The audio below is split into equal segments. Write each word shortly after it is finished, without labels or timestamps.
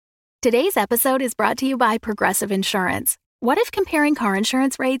Today's episode is brought to you by Progressive Insurance. What if comparing car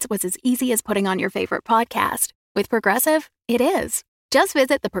insurance rates was as easy as putting on your favorite podcast? With Progressive, it is. Just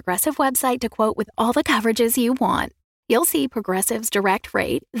visit the Progressive website to quote with all the coverages you want. You'll see Progressive's direct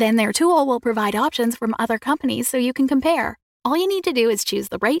rate, then their tool will provide options from other companies so you can compare. All you need to do is choose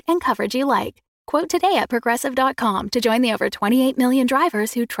the rate and coverage you like. Quote today at Progressive.com to join the over 28 million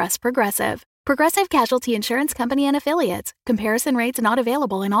drivers who trust Progressive. Progressive Casualty Insurance Company and Affiliates. Comparison rates not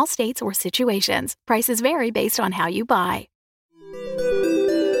available in all states or situations. Prices vary based on how you buy.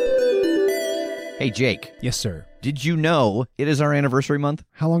 Hey, Jake. Yes, sir. Did you know it is our anniversary month?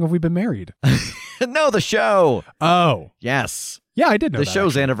 How long have we been married? No, the show. Oh. Yes. Yeah, I did know the that.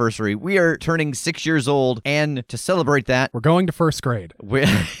 show's actually. anniversary. We are turning 6 years old, and to celebrate that, We're going to first grade.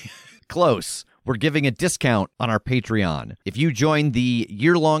 we're close. We're giving a discount on our Patreon. If you join the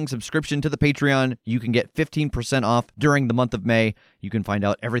year-long subscription to the Patreon, you can get 15% off during the month of May. You can find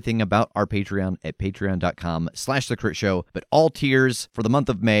out everything about our Patreon at patreon.com/The Critshow. But all tiers for the month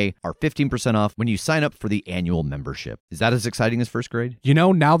of May are 15% off when you sign up for the annual membership. Is that as exciting as first grade? You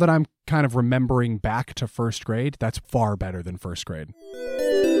know, now that I'm kind of remembering back to first grade, that's far better than first grade.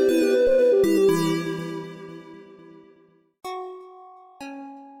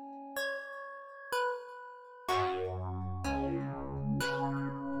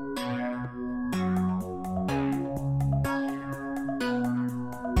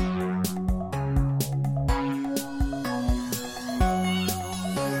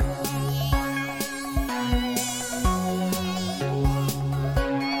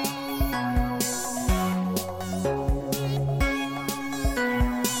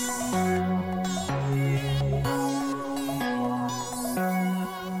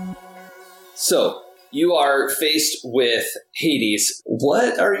 So, you are faced with Hades.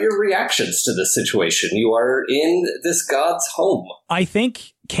 What are your reactions to this situation? You are in this god's home. I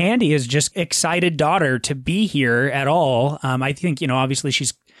think Candy is just excited daughter to be here at all. I think, obviously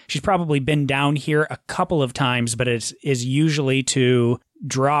she's probably been down here a couple of times, but it is usually to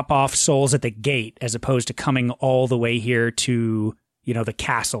drop off souls at the gate as opposed to coming all the way here to, the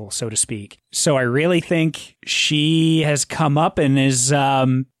castle, so to speak. So I really think she has come up and is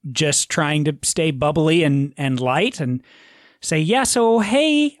just trying to stay bubbly and light and say, yeah, so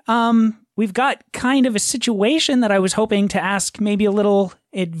hey, we've got kind of a situation that I was hoping to ask maybe a little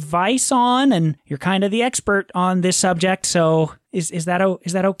advice on, and you're kind of the expert on this subject, so is that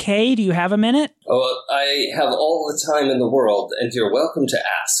okay? Do you have a minute? Oh, I have all the time in the world, and you're welcome to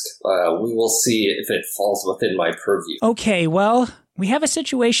ask. We will see if it falls within my purview. Okay, well, we have a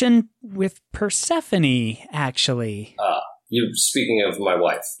situation with Persephone, actually. You speaking of my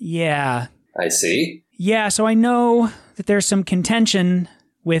wife? Yeah. I see. Yeah, so I know that there's some contention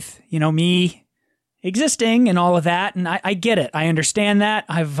with, me existing and all of that, and I get it. I understand that.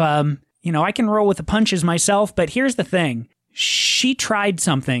 I've, I can roll with the punches myself, but here's the thing. She tried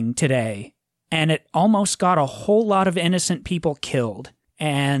something today, and it almost got a whole lot of innocent people killed,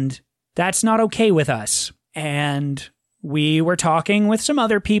 and that's not okay with us. And we were talking with some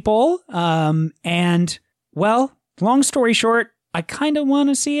other people, and, well, long story short, I kind of want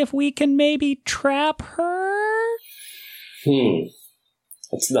to see if we can maybe trap her.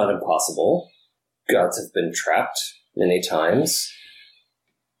 It's not impossible. Gods have been trapped many times.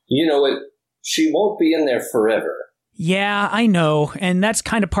 You know it. She won't be in there forever. Yeah, I know, and that's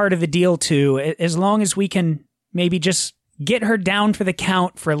kind of part of the deal, too. As long as we can maybe just get her down for the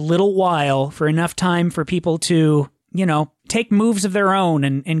count for a little while, for enough time for people to, take moves of their own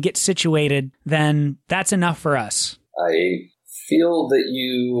and get situated, then that's enough for us. I feel that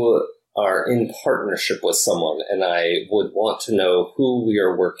you are in partnership with someone, and I would want to know who we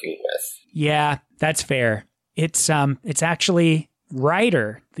are working with. Yeah, that's fair. It's actually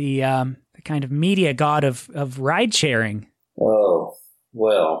Ryder, the kind of media god of ride sharing. Oh,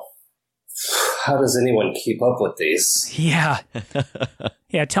 well, how does anyone keep up with these? Yeah.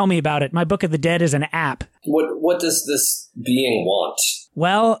 Yeah, tell me about it. My Book of the Dead is an app. What does this being want?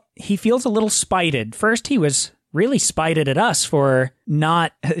 Well, he feels a little spited. First, he was really spited at us for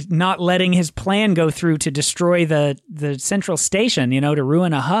not letting his plan go through to destroy the central station, to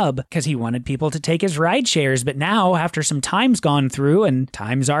ruin a hub, because he wanted people to take his ride shares. But now, after some time's gone through, and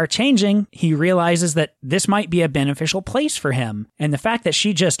times are changing, he realizes that this might be a beneficial place for him. And the fact that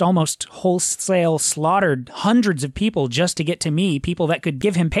she just almost wholesale slaughtered hundreds of people just to get to me, people that could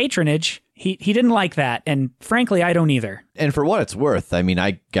give him patronage, he didn't like that, and frankly, I don't either. And for what it's worth, I mean,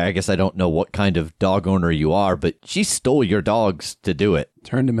 I guess I don't know what kind of dog owner you are, but she stole your dogs to do it.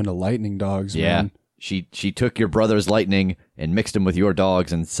 Turned him into lightning dogs, Yeah. man. She took your brother's lightning and mixed them with your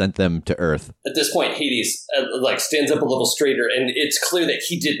dogs and sent them to Earth. At this point, Hades stands up a little straighter, and it's clear that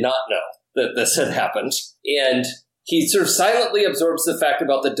he did not know that this had happened. And he sort of silently absorbs the fact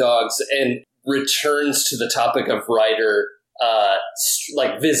about the dogs and returns to the topic of Ryder,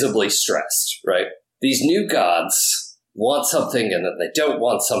 visibly stressed, right? These new gods want something, and then they don't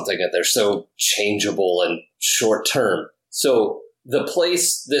want something, and they're so changeable and short-term. So the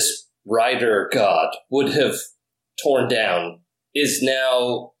place this Ryder god would have torn down is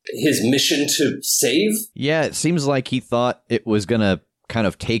now his mission to save? Yeah, it seems like he thought it was going to kind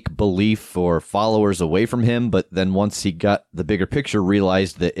of take belief or followers away from him, but then once he got the bigger picture,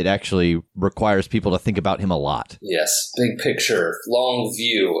 realized that it actually requires people to think about him a lot. Yes, big picture, long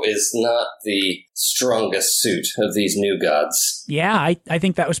view is not the strongest suit of these new gods. Yeah, I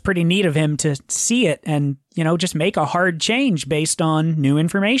think that was pretty neat of him to see it and, just make a hard change based on new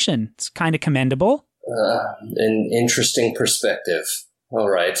information. It's kind of commendable. An interesting perspective. All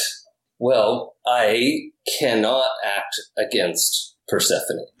right. Well, I cannot act against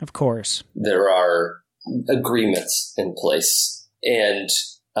Persephone. Of course. There are agreements in place, and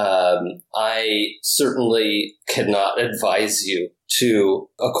I certainly cannot advise you to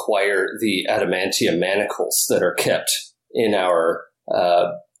acquire the adamantium manacles that are kept in our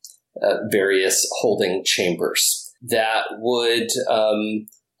various holding chambers. That would...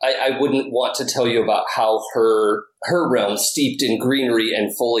 I wouldn't want to tell you about how her realm, steeped in greenery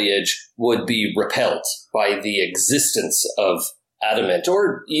and foliage, would be repelled by the existence of adamant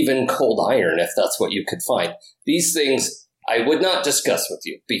or even cold iron, if that's what you could find. These things I would not discuss with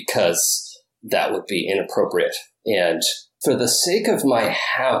you because that would be inappropriate. And for the sake of my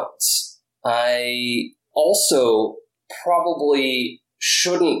hounds, I also probably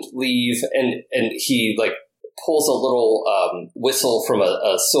shouldn't leave. And he pulls a little whistle from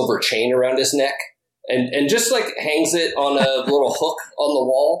a silver chain around his neck and just hangs it on a little hook on the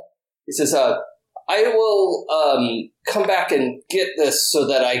wall. He says, I will come back and get this so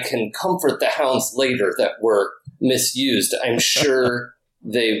that I can comfort the hounds later that were misused. I'm sure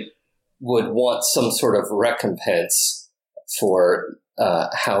they would want some sort of recompense for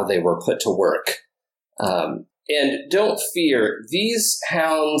how they were put to work. And don't fear, these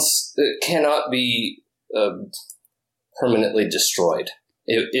hounds cannot be permanently destroyed.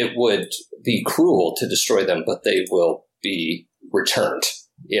 It would be cruel to destroy them, but they will be returned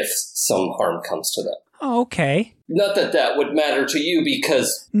if some harm comes to them. Oh, okay. Not that that would matter to you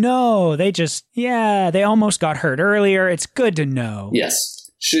because... No, they almost got hurt earlier. It's good to know.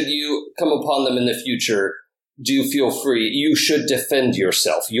 Yes. Should you come upon them in the future, do feel free. You should defend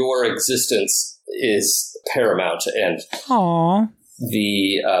yourself. Your existence is paramount, and Aww.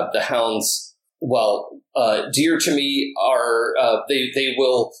 The hounds, while dear to me, are they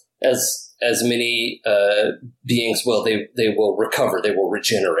will, as many beings will, they will recover, they will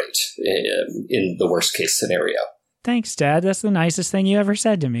regenerate in the worst case scenario. Thanks, Dad. That's the nicest thing you ever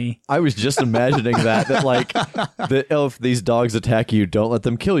said to me. I was just imagining that if these dogs attack you, don't let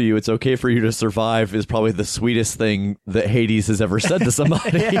them kill you. It's okay for you to survive is probably the sweetest thing that Hades has ever said to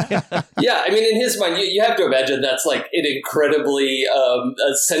somebody. Yeah, I mean, in his mind, you have to imagine that's an incredibly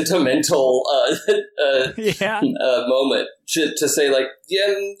sentimental moment to say,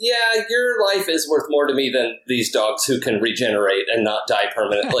 yeah, your life is worth more to me than these dogs who can regenerate and not die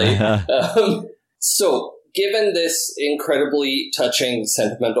permanently. So... Given this incredibly touching,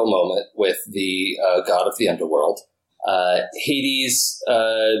 sentimental moment with the god of the underworld, Hades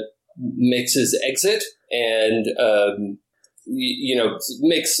makes his exit and,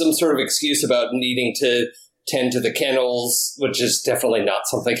 makes some sort of excuse about needing to tend to the kennels, which is definitely not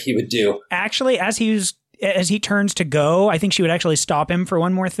something he would do. Actually, as he turns to go, I think she would actually stop him for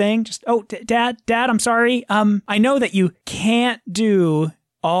one more thing. Just, Dad, I'm sorry. I know that you can't do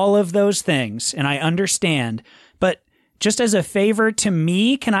all of those things, and I understand, but just as a favor to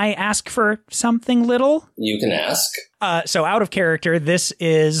me, can I ask for something little? You can ask. So out of character, this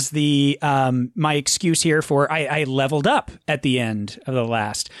is the my excuse here for I leveled up at the end of the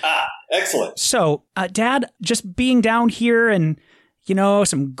last. Excellent. So, Dad, just being down here and,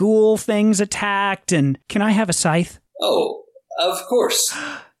 some ghoul things attacked, and can I have a scythe? Oh, of course.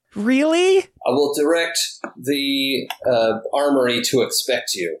 Really? I will direct the armory to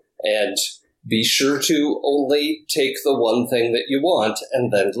expect you, and be sure to only take the one thing that you want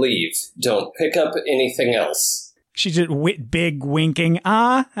and then leave. Don't pick up anything else. She's just big winking.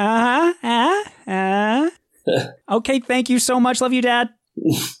 Okay, thank you so much. Love you, Dad.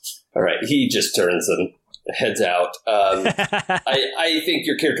 All right, he just turns and heads out. I think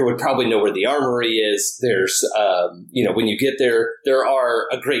your character would probably know where the armory is. There's, when you get there, there are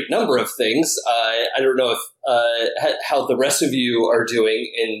a great number of things. I don't know if how the rest of you are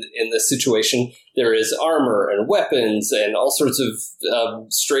doing in this situation. There is armor and weapons and all sorts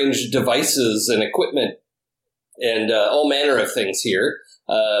of strange devices and equipment and all manner of things here.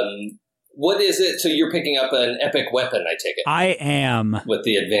 What is it? So you're picking up an epic weapon, I take it? I am. With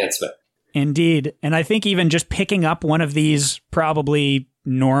the advancement. Indeed. And I think even just picking up one of these probably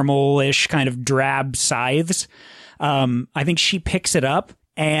normal-ish kind of drab scythes, I think she picks it up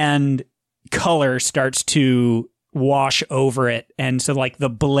and color starts to wash over it. And so like the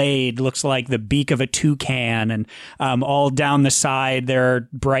blade looks like the beak of a toucan, and all down the side there are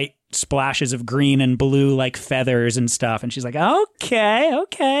bright splashes of green and blue like feathers and stuff. And she's like,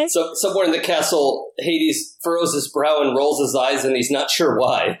 okay. So somewhere in the castle, Hades furrows his brow and rolls his eyes, and he's not sure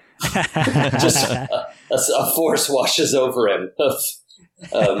why. Just a force washes over him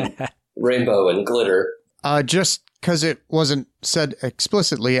of rainbow and glitter. Just because it wasn't said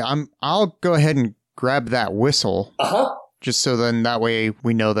explicitly, I'll go ahead and grab that whistle. Just so then that way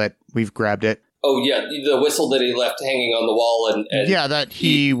we know that we've grabbed it. Oh, yeah, the whistle that he left hanging on the wall. And yeah, that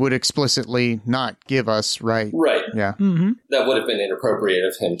he would explicitly not give us, right? Right. Yeah. Mm-hmm. That would have been inappropriate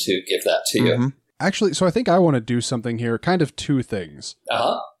of him to give that to you. Actually, so I think I want to do something here, kind of two things.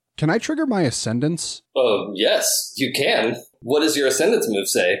 Can I trigger my Ascendance? Yes, you can. What does your Ascendance move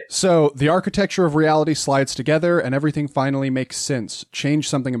say? So, the architecture of reality slides together and everything finally makes sense. Change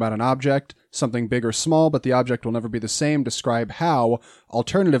something about an object, something big or small, but the object will never be the same. Describe how.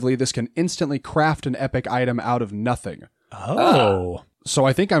 Alternatively, this can instantly craft an epic item out of nothing. Oh. So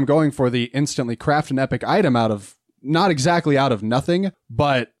I think I'm going for the instantly craft an epic item out of, not exactly out of nothing,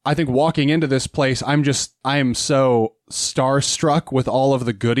 but I think walking into this place, I am so starstruck with all of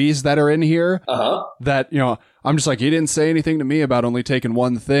the goodies that are in here that, I'm just like, he didn't say anything to me about only taking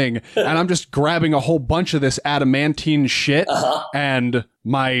one thing. And I'm just grabbing a whole bunch of this adamantine shit and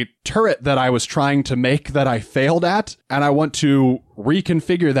my turret that I was trying to make that I failed at. And I want to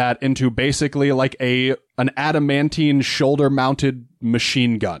reconfigure that into basically like an adamantine shoulder mounted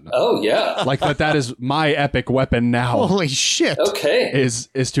machine gun. Oh, yeah. Like that is my epic weapon now. Holy shit. Okay. Is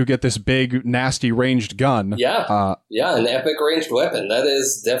to get this big, nasty ranged gun. Yeah. An epic ranged weapon. That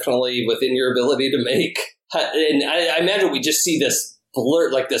is definitely within your ability to make. And I imagine we just see this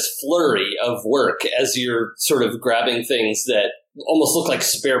flurry of work as you're sort of grabbing things that almost look like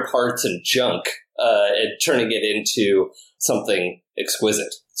spare parts and junk and turning it into something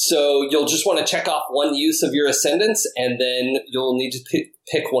exquisite. So you'll just want to check off one use of your Ascendance, and then you'll need to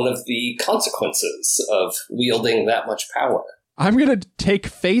pick one of the consequences of wielding that much power. I'm going to take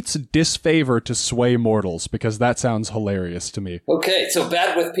Fate's disfavor to sway mortals, because that sounds hilarious to me. Okay, so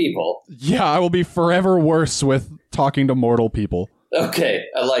bad with people. Yeah, I will be forever worse with talking to mortal people. Okay,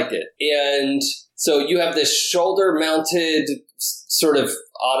 I like it. And so you have this shoulder-mounted sort of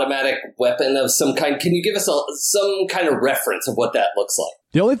automatic weapon of some kind. Can you give us some kind of reference of what that looks like?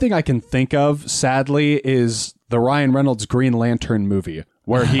 The only thing I can think of, sadly, is the Ryan Reynolds Green Lantern movie,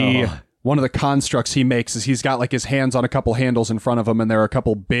 where he... One of the constructs he makes is he's got like his hands on a couple handles in front of him, and there are a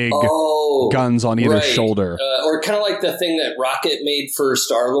couple big guns on either shoulder. Or kind of like the thing that Rocket made for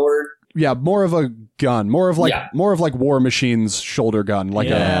Star-Lord. Yeah, more of a gun, more of like War Machine's shoulder gun, like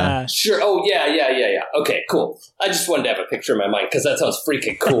Sure. Oh yeah. Okay, cool. I just wanted to have a picture in my mind because that sounds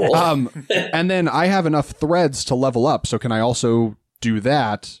freaking cool. And then I have enough threads to level up, so can I also do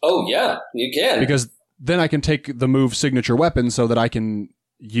that? Oh yeah, you can. Because then I can take the move signature weapon so that I can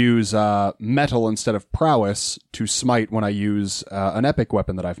use metal instead of prowess to smite when I use an epic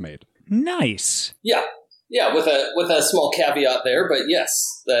weapon that I've made. Nice. Yeah, with a small caveat there, but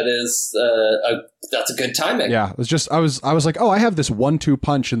yes, that is that's a good timing. Yeah, it was just I was like, oh, I have this 1-2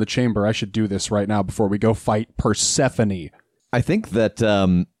 punch in the chamber. I should do this right now before we go fight Persephone. I think that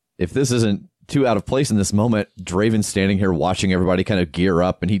if this isn't too out of place in this moment, Draven's standing here watching everybody kind of gear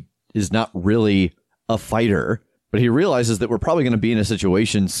up, and he is not really a fighter. But he realizes that we're probably going to be in a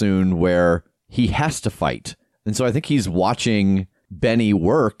situation soon where he has to fight. And so I think he's watching Benny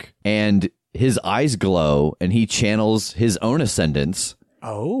work, and his eyes glow, and he channels his own Ascendance.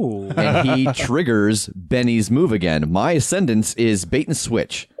 Oh. And he triggers Benny's move again. My Ascendance is bait and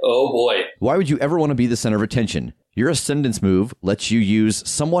switch. Oh, boy. Why would you ever want to be the center of attention? Your Ascendance move lets you use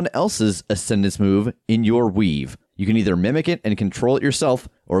someone else's Ascendance move in your weave. You can either mimic it and control it yourself,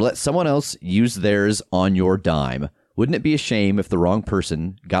 or let someone else use theirs on your dime. Wouldn't it be a shame if the wrong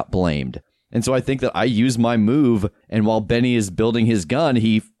person got blamed? And so I think that I use my move, and while Benny is building his gun,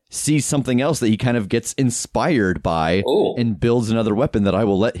 he sees something else that he kind of gets inspired by and builds another weapon that I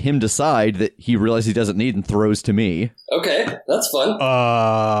will let him decide that he realizes he doesn't need and throws to me. Okay, that's fun.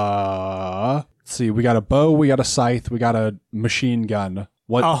 Let's see. We got a bow, we got a scythe, we got a machine gun.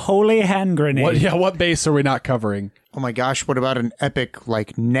 What? A holy hand grenade. What base are we not covering? Oh my gosh, what about an epic,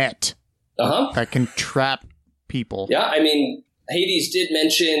 like, net that can trap people? Yeah, I mean, Hades did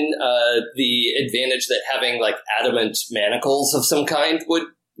mention the advantage that having, like, adamant manacles of some kind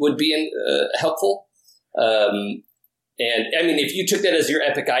would be helpful. And, I mean, if you took that as your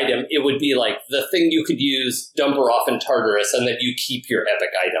epic item, it would be, like, the thing you could use, dump her off in Tartarus, and then you keep your epic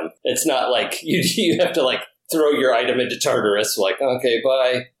item. It's not like you have to, like, throw your item into Tartarus, like, okay,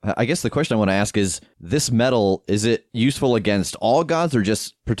 bye. I guess the question I want to ask is, this metal, is it useful against all gods or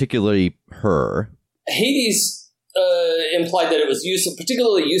just particularly her? Hades implied that it was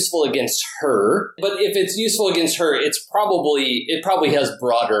particularly useful against her, but if it's useful against her, it probably has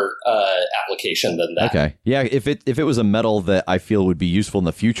broader application than that. Okay, yeah. If it was a metal that I feel would be useful in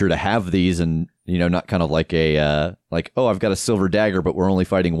the future to have these, and not kind of like a I've got a silver dagger, but we're only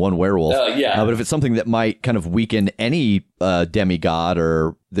fighting one werewolf. Yeah. But if it's something that might kind of weaken any demigod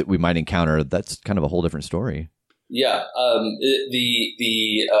or that we might encounter, that's kind of a whole different story. Yeah,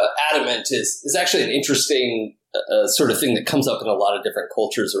 the adamant is actually an interesting sort of thing that comes up in a lot of different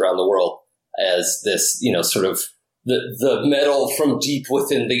cultures around the world as this, sort of the metal from deep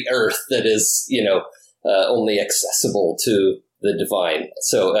within the earth that is, only accessible to the divine.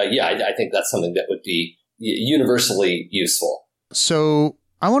 So, I think that's something that would be universally useful. So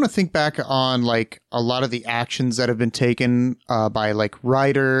I want to think back on, like, a lot of the actions that have been taken by, like,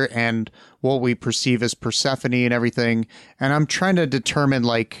 Ryder and what we perceive as Persephone and everything. And I'm trying to determine,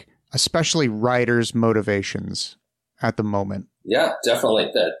 like, especially Ryder's motivations at the moment. Yeah,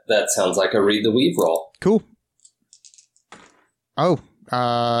 definitely. That sounds like a read the weave roll. Cool. Oh,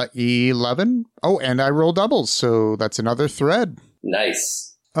 11. Oh, and I roll doubles, so that's another thread.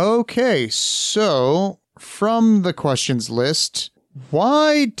 Nice. Okay, so from the questions list,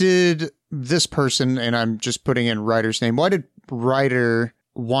 why did this person, and I'm just putting in Ryder's name, why did Ryder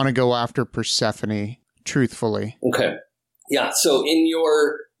want to go after Persephone, truthfully? Okay. Yeah, so in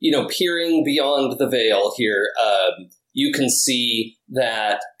your, peering beyond the veil here, you can see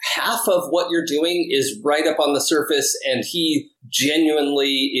that half of what you're doing is right up on the surface, and he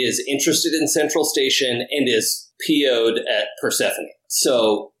genuinely is interested in Central Station and is PO'd at Persephone.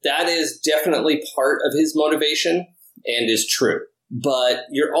 So that is definitely part of his motivation and is true. But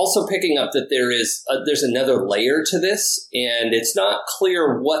you're also picking up that there's another layer to this, and it's not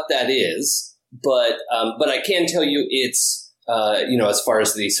clear what that is. But I can tell you it's as far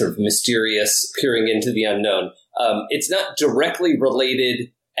as the sort of mysterious peering into the unknown, it's not directly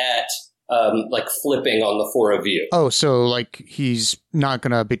related at like flipping on the four of you. Oh, so like he's not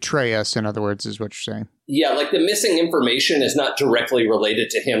going to betray us, in other words, is what you're saying. Yeah, like the missing information is not directly related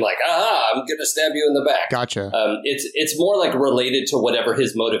to him, like, I'm going to stab you in the back. Gotcha. It's more like related to whatever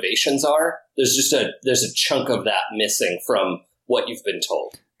his motivations are. There's a chunk of that missing from what you've been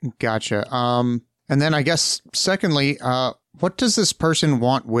told. Gotcha. And then I guess, secondly, what does this person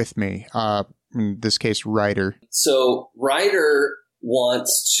want with me? In this case, Ryder. So Ryder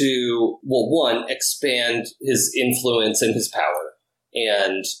wants to, one, expand his influence and his power,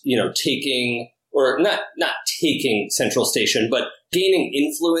 and taking, or not taking Central Station, but gaining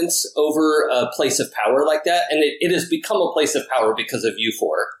influence over a place of power like that. And it has become a place of power because of you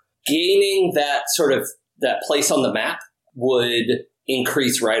four. Gaining that sort of that place on the map would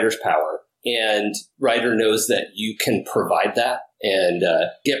increase Ryder's power. And Ryder knows that you can provide that and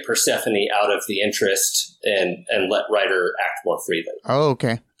get Persephone out of the interest and let Ryder act more freely. Oh,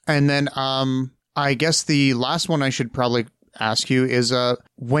 okay. And then I guess the last one I should probably ask you is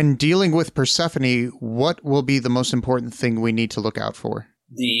when dealing with Persephone, what will be the most important thing we need to look out for?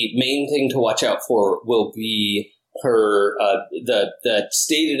 The main thing to watch out for will be her the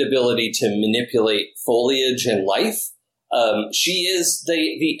stated ability to manipulate foliage and life. She is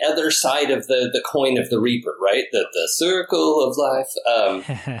the other side of the coin of the Reaper, right? The circle of life.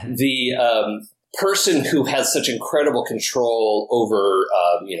 The person who has such incredible control over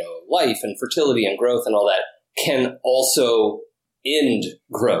life and fertility and growth and all that can also end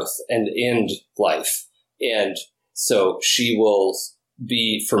growth and end life. And so she will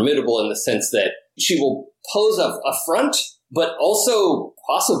be formidable in the sense that she will pose a front, but also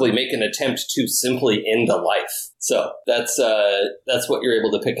possibly make an attempt to simply end a life. So that's what you're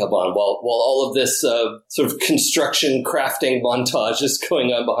able to pick up on while all of this sort of construction crafting montage is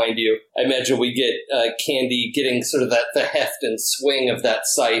going on behind you. I imagine we get Candy getting sort of the heft and swing of that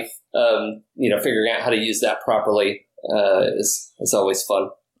scythe. Figuring out how to use that properly is always fun.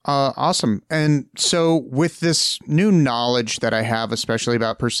 Awesome. And so with this new knowledge that I have, especially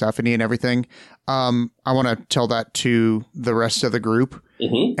about Persephone and everything, I want to tell that to the rest of the group.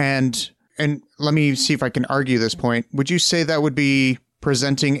 Mm-hmm. And let me see if I can argue this point. Would you say that would be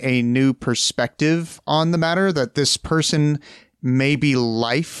presenting a new perspective on the matter, that this person may be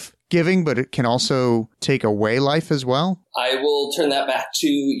life-giving, but it can also take away life as well? I will turn that back to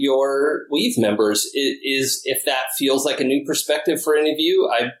your Weave members. It is, if that feels like a new perspective for any of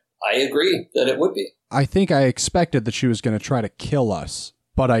you, I agree that it would be. I think I expected that she was going to try to kill us,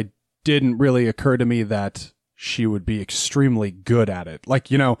 but I didn't really occur to me that she would be extremely good at it.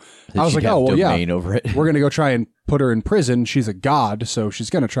 Like, I was like, oh, well, yeah, over it. We're going to go try and put her in prison. She's a god, so she's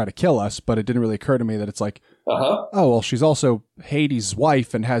going to try to kill us. But it didn't really occur to me that it's like, oh, well, she's also Hades'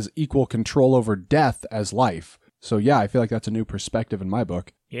 wife and has equal control over death as life. So, yeah, I feel like that's a new perspective in my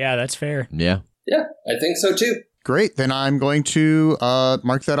book. Yeah, that's fair. Yeah. Yeah, I think so too. Great. Then I'm going to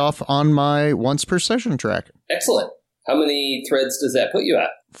mark that off on my once per session track. Excellent. How many threads does that put you at?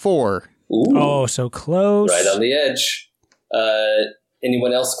 4. Ooh, Oh, so close. right on the edge.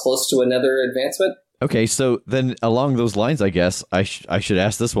 Anyone else close to another advancement? Okay, so then along those lines, I guess, I should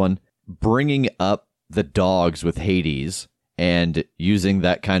ask this one. Bringing up the dogs with Hades and using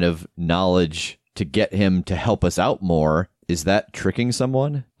that kind of knowledge to get him to help us out more, is that tricking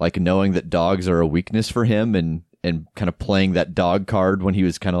someone? Like knowing that dogs are a weakness for him and kind of playing that dog card when he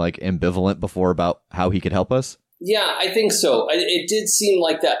was kind of like ambivalent before about how he could help us? Yeah, I think so. It did seem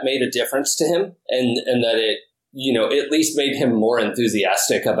like that made a difference to him, and that it, at least made him more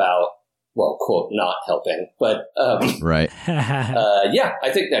enthusiastic about, well, quote, not helping. But, right. yeah, I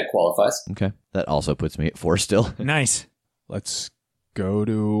think that qualifies. Okay. That also puts me at 4 still. Nice. Let's go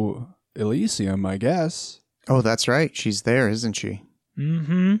to Elysium, I guess. Oh, that's right. She's there, isn't she?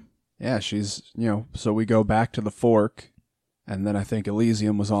 Mm-hmm. Yeah, she's, so we go back to the fork, and then I think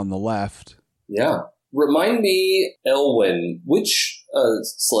Elysium was on the left. Yeah. Remind me, Elwyn, which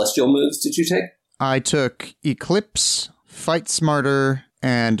celestial moves did you take? I took Eclipse, Fight Smarter,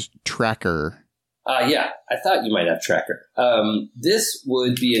 and Tracker. Yeah, I thought you might have Tracker. This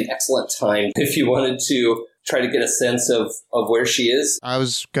would be an excellent time if you wanted to try to get a sense of where she is. I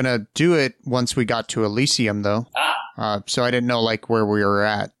was going to do it once we got to Elysium, though. So I didn't know, where we were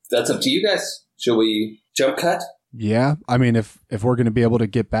at. That's up to you guys. Shall we jump cut? Yeah, I mean, if we're going to be able to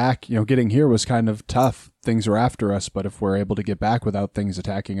get back, getting here was kind of tough. Things are after us, but if we're able to get back without things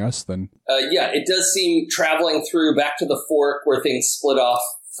attacking us, then... yeah, it does seem traveling through back to the fork where things split off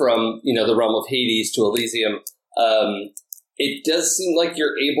from, the realm of Hades to Elysium. It does seem like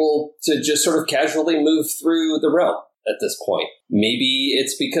you're able to just sort of casually move through the realm at this point. Maybe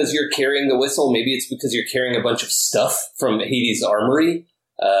it's because you're carrying the whistle. Maybe it's because you're carrying a bunch of stuff from Hades' armory.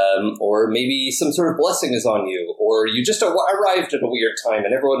 Or maybe some sort of blessing is on you, or you just arrived at a weird time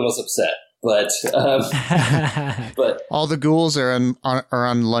and everyone was upset. But but all the ghouls are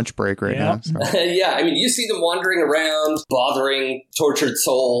on lunch break right now. So. Yeah, I mean, you see them wandering around, bothering tortured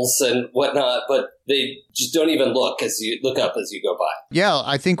souls and whatnot, but they just don't even look as you look up as you go by. Yeah,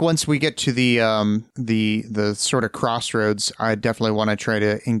 I think once we get to the sort of crossroads, I definitely want to try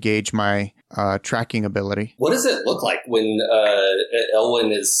to engage my tracking ability. What does it look like when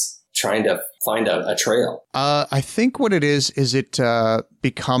Elwyn is trying to find a trail? I think what it is it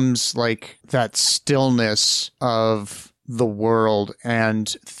becomes like that stillness of the world, and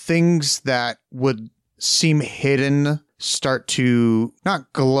things that would seem hidden start to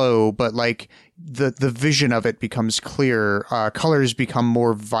not glow, but like the vision of it becomes clearer. Colors become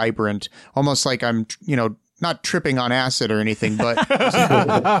more vibrant, almost like I'm, not tripping on acid or anything, but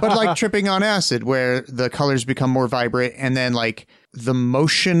but like tripping on acid, where the colors become more vibrant, and then like the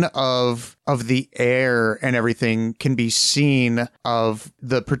motion of the air and everything can be seen of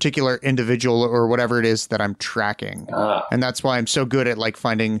the particular individual or whatever it is that I'm tracking. And that's why I'm so good at like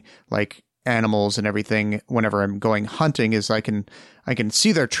finding like animals and everything whenever I'm going hunting, is I can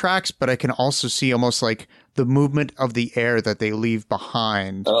see their tracks, but I can also see almost like the movement of the air that they leave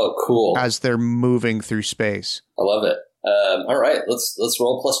behind. Oh, cool. As they're moving through space. I love it. All right, let's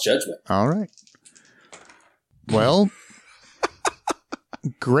roll plus judgment. All right. Well,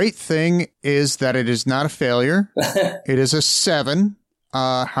 great thing is that it is not a failure. It is a 7.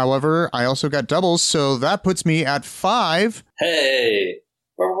 However, I also got doubles, so that puts me at 5. Hey.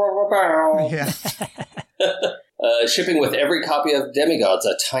 Yeah. Shipping with every copy of Demigods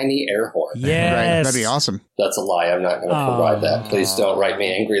a tiny air horn. Yes. Right, that'd be awesome. That's a lie. I'm not going to provide that. Please don't write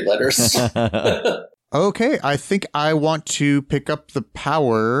me angry letters. Okay, I think I want to pick up the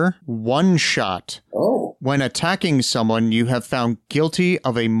power one shot. Oh. When attacking someone you have found guilty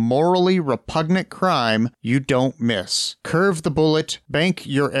of a morally repugnant crime, you don't miss. Curve the bullet, bank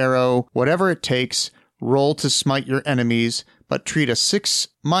your arrow, whatever it takes, roll to smite your enemies, but treat a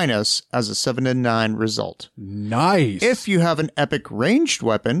 6- as a 7 and 9 result. Nice. If you have an epic ranged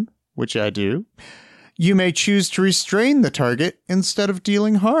weapon, which I do, you may choose to restrain the target instead of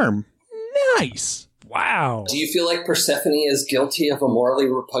dealing harm. Nice. Wow. Do you feel like Persephone is guilty of a morally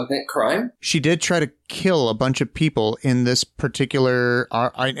repugnant crime? She did try to kill a bunch of people in this particular,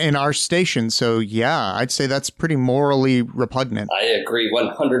 in our station. So yeah, I'd say that's pretty morally repugnant. I agree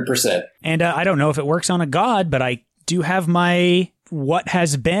 100%. And I don't know if it works on a god, but I do have my what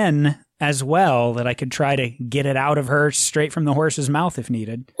has been as well that I could try to get it out of her straight from the horse's mouth if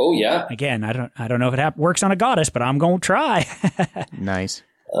needed. Oh, yeah. Again, I don't know if it works on a goddess, but I'm going to try. Nice.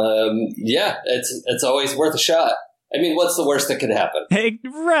 Yeah, it's always worth a shot. I mean, what's the worst that could happen? Hey,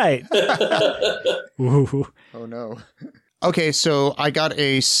 right. Ooh. Oh, no. Okay, so I got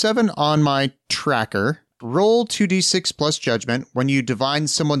a 7 on my tracker. Roll 2d6 plus judgment when you divine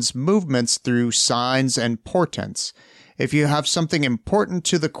someone's movements through signs and portents. If you have something important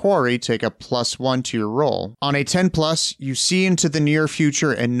to the quarry, take a +1 to your roll. On a 10+, you see into the near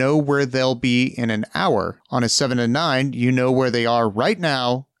future and know where they'll be in an hour. On a 7 and 9, you know where they are right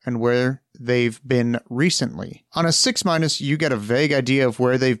now and where they've been recently. On a 6-, you get a vague idea of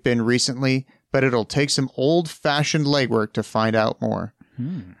where they've been recently, but it'll take some old-fashioned legwork to find out more.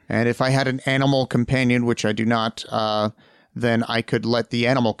 And if I had an animal companion, which I do not, then I could let the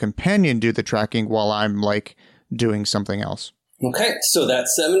animal companion do the tracking while I'm, doing something else. Okay, so that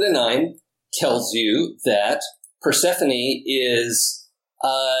 7 to 9 tells you that Persephone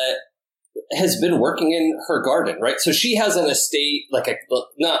has been working in her garden, right? So she has an estate,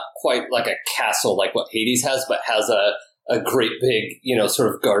 not quite like a castle like what Hades has, but has a great big,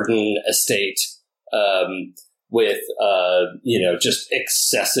 sort of garden estate with, just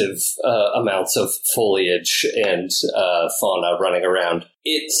excessive amounts of foliage and fauna running around.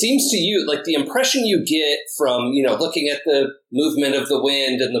 It seems to you, like the impression you get from, looking at the movement of the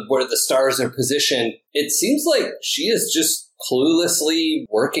wind and where the stars are positioned, it seems like she is just cluelessly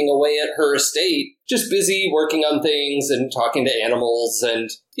working away at her estate, just busy working on things and talking to animals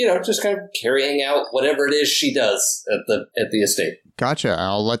and, just kind of carrying out whatever it is she does at the estate. Gotcha.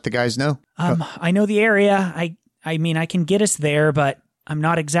 I'll let the guys know. I know the area. I mean, I can get us there, but I'm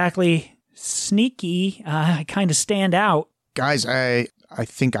not exactly sneaky. I kind of stand out. Guys, I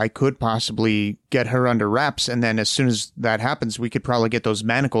think I could possibly get her under wraps, and then as soon as that happens, we could probably get those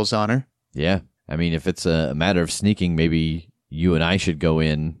manacles on her. Yeah. I mean, if it's a matter of sneaking, maybe you and I should go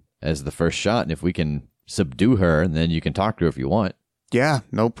in as the first shot, and if we can subdue her, and then you can talk to her if you want. Yeah,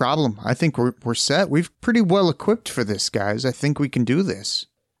 no problem. I think we're set. We've pretty well equipped for this, guys. I think we can do this.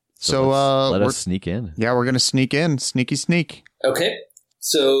 So let us sneak in. Yeah, we're going to sneak in. Sneaky sneak. Okay.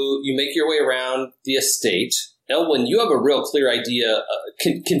 So you make your way around the estate. Elwyn, you have a real clear idea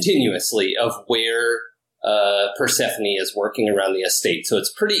continuously of where Persephone is working around the estate. So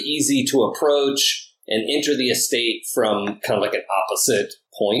it's pretty easy to approach and enter the estate from kind of like an opposite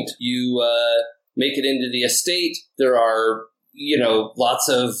point. You make it into the estate. There are, lots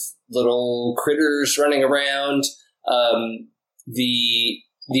of little critters running around.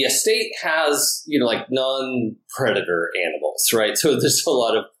 The estate has, non-predator animals, right? So there's a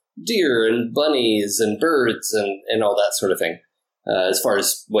lot of deer and bunnies and birds and all that sort of thing. As far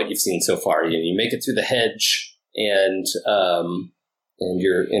as what you've seen so far, you make it through the hedge and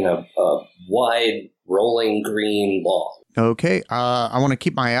you're in a wide rolling green lawn. Okay. I want to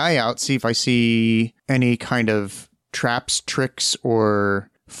keep my eye out, see if I see any kind of traps, tricks, or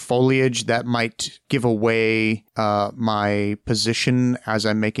foliage that might give away my position as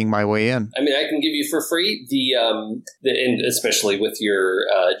I'm making my way in. I mean, I can give you for free and especially with your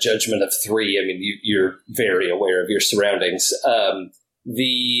judgment of 3. I mean, you're very aware of your surroundings.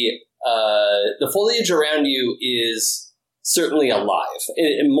 The foliage around you is certainly alive,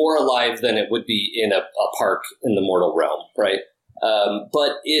 and more alive than it would be in a park in the mortal realm, right?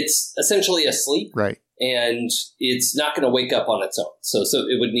 But it's essentially asleep. Right. And it's not going to wake up on its own. So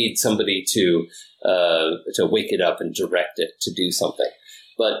it would need somebody to wake it up and direct it to do something.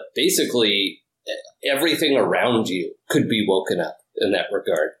 But basically, everything around you could be woken up in that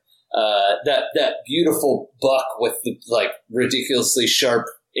regard. That beautiful buck with the ridiculously sharp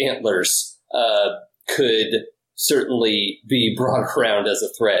antlers could certainly be brought around as a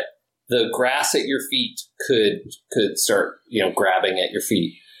threat. The grass at your feet could start grabbing at your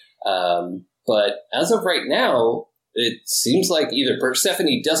feet. But as of right now, it seems like either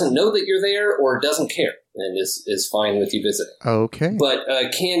Persephone doesn't know that you're there or doesn't care and is fine with you visiting. Okay. But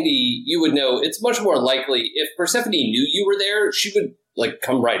Candy, you would know it's much more likely if Persephone knew you were there, she would like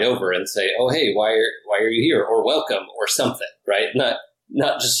come right over and say, "Oh, hey, why are you here?" or "Welcome" or something, right?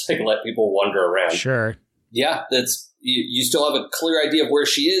 Not just like let people wander around. Sure. Yeah, that's you still have a clear idea of where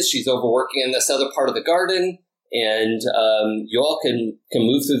she is. She's over working in this other part of the garden, and you all can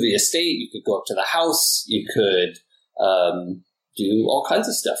move through the estate. You could go up to the house. You could do all kinds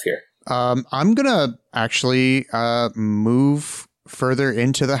of stuff here. I'm gonna actually move further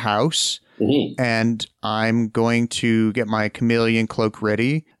into the house, and I'm going to get my chameleon cloak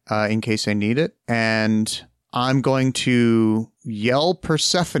ready in case I need it, and I'm going to yell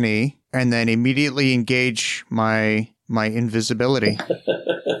Persephone and then immediately engage my invisibility.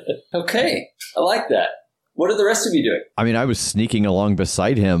 Okay, I like that. What are the rest of you doing? I mean, I was sneaking along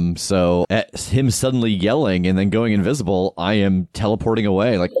beside him, so at him suddenly yelling and then going invisible, I am teleporting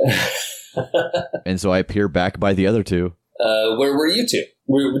away, like, and so I appear back by the other two. Where were you two?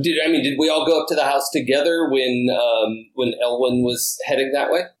 Did we all go up to the house together when Elwyn was heading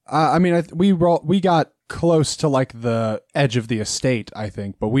that way? I mean, we got close to like the edge of the estate, I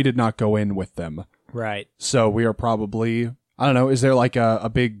think, but we did not go in with them. Right. So we are probably, I don't know, is there like a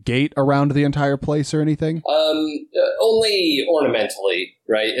big gate around the entire place or anything? Only ornamentally,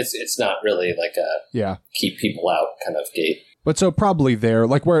 right? It's not really like a keep people out kind of gate. But so probably there,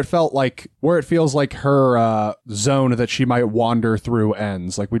 like where it feels like her zone that she might wander through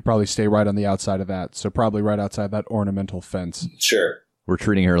ends. Like we'd probably stay right on the outside of that. So probably right outside that ornamental fence. Sure. We're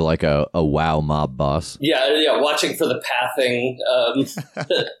treating her like a WoW mob boss. Yeah, watching for the pathing.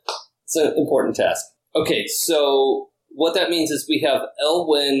 It's an important task. Okay, so what that means is we have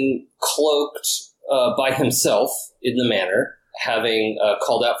Elwyn cloaked by himself in the manor, having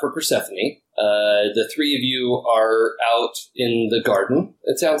called out for Persephone. The three of you are out in the garden,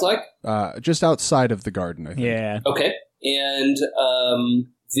 it sounds like. Just outside of the garden, I think. Yeah. Okay. And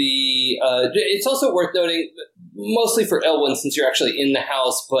it's also worth noting, mostly for Elwyn, since you're actually in the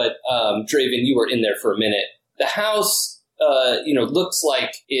house, but Draven, you were in there for a minute. The house, looks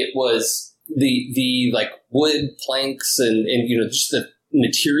like it was the like wood planks and just the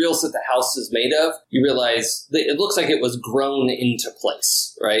materials that the house is made of. You realize that it looks like it was grown into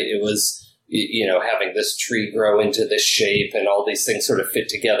place, right? It was, having this tree grow into this shape and all these things sort of fit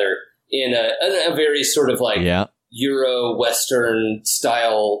together in a very sort of like Euro-Western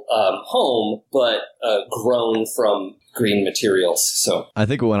style home, but grown from green materials. So I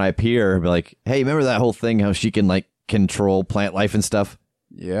think when I appear, I'll be like, hey, remember that whole thing, how she can like control plant life and stuff?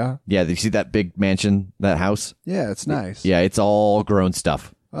 Yeah. Yeah, you see that big mansion, that house? Yeah, it's nice. Yeah, it's all grown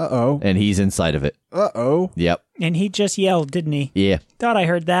stuff. Uh-oh. And he's inside of it. Uh-oh. Yep. And he just yelled, didn't he? Yeah. Thought I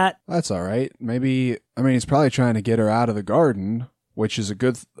heard that. That's all right. Maybe, he's probably trying to get her out of the garden, which is a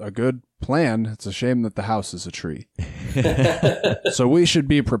good plan. It's a shame that the house is a tree. So we should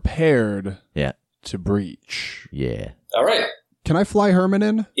be prepared to breach. Yeah. All right. Can I fly Herman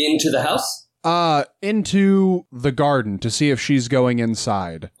in? Into the house? Into the garden to see if she's going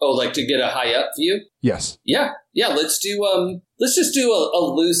inside. Oh, like to get a high up view? Yes. Yeah. Let's just do a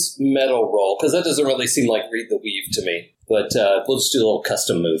loose metal roll, because that doesn't really seem like read the weave to me. But we'll just do a little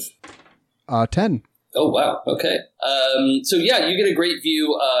custom move. 10. Oh, wow. Okay. So yeah, you get a great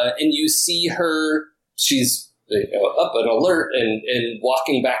view, and you see her. She's up and alert and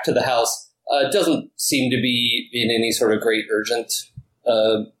walking back to the house. Doesn't seem to be in any sort of great urgent.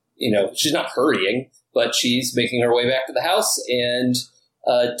 She's not hurrying, but she's making her way back to the house, and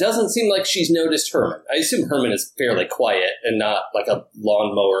doesn't seem like she's noticed Herman. I assume Herman is fairly quiet and not like a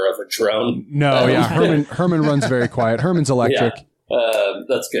lawnmower of a drone. No, yeah, Herman runs very quiet. Herman's electric. Yeah,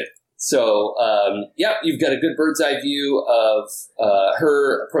 that's good. So, you've got a good bird's eye view of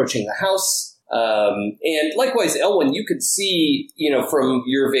her approaching the house. And likewise, Elwyn, you could see, from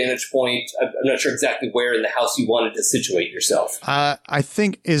your vantage point, I'm not sure exactly where in the house you wanted to situate yourself. I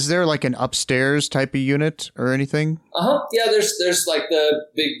think, is there like an upstairs type of unit or anything? Yeah, there's like the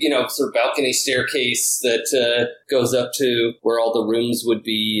big, sort of balcony staircase that goes up to where all the rooms would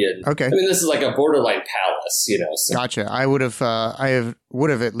be. And okay. This is like a borderline palace, So. Gotcha. I would have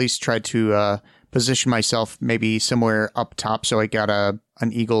at least tried to position myself maybe somewhere up top so I got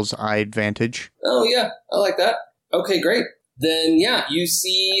an eagle's eye advantage. Oh, yeah. I like that. Okay, great. Then, you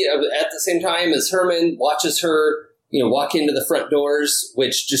see at the same time as Herman watches her, walk into the front doors,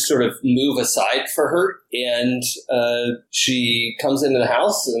 which just sort of move aside for her. And she comes into the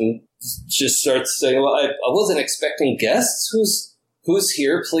house and just starts saying, well, I wasn't expecting guests. Who's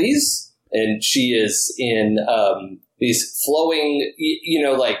here, please? And she is in these flowing,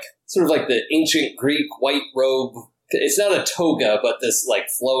 sort of like the ancient Greek white robe it's not a toga, but this like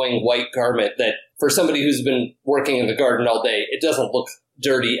flowing white garment that for somebody who's been working in the garden all day, it doesn't look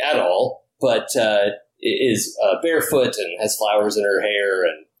dirty at all, but is barefoot and has flowers in her hair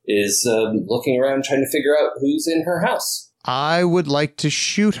and is looking around trying to figure out who's in her house. I would like to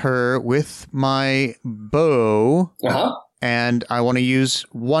shoot her with my bow. Uh-huh. And I want to use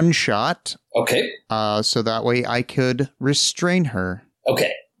one shot. Okay. So that way I could restrain her.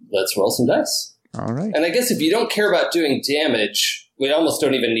 Okay. Let's roll some dice. All right. And I guess if you don't care about doing damage, we almost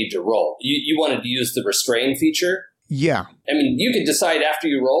don't even need to roll. You wanted to use the restrain feature? Yeah. I mean, you could decide after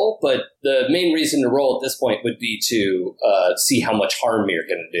you roll, but the main reason to roll at this point would be to see how much harm you're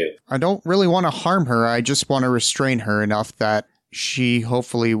going to do. I don't really want to harm her. I just want to restrain her enough that she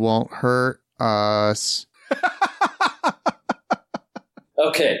hopefully won't hurt us.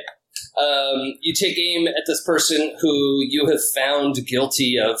 Okay. You take aim at this person who you have found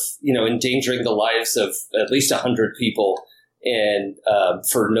guilty of, endangering the lives of at least 100 people, and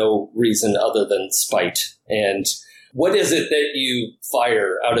for no reason other than spite. And what is it that you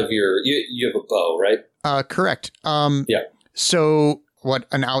fire out of you have a bow, right? Correct. Yeah. So what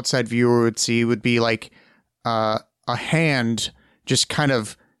an outside viewer would see would be like a hand just kind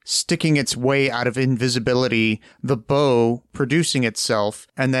of sticking its way out of invisibility, the bow producing itself,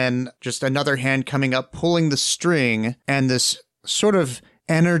 and then just another hand coming up, pulling the string, and this sort of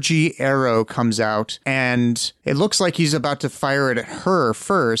energy arrow comes out, and it looks like he's about to fire it at her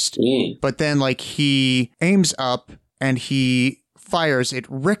first, but then like he aims up and he fires, it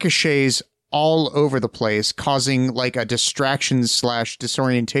ricochets all over the place, causing like a distraction /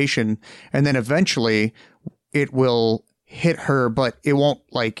 disorientation, and then eventually it will hit her, but it won't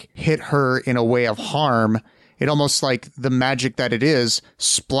like hit her in a way of harm. It almost like the magic that it is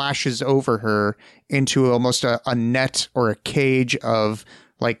splashes over her into almost a net or a cage of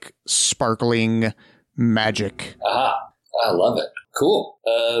like sparkling magic. Aha, I love it. Cool.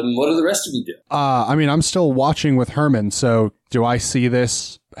 What do the rest of you do? I mean, I'm still watching with Herman, so do I see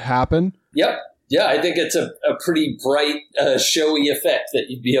this happen? Yep. Yeah, I think it's a pretty bright, showy effect that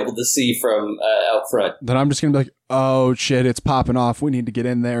you'd be able to see from out front. Then I'm just going to be like, oh, shit, it's popping off. We need to get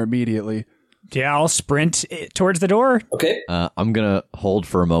in there immediately. Yeah, I'll sprint towards the door. Okay. I'm going to hold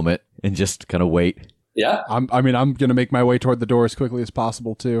for a moment and just kind of wait. Yeah? I'm going to make my way toward the door as quickly as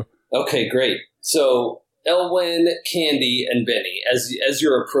possible, too. Okay, great. So, Elwyn, Candy, and Benny, as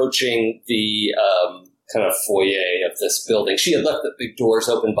you're approaching the kind of foyer of this building, she had left the big doors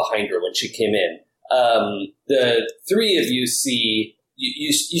open behind her when she came in. The three of you see,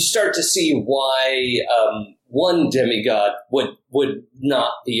 you start to see why one demigod would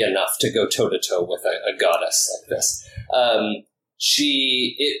not be enough to go toe-to-toe with a goddess like this.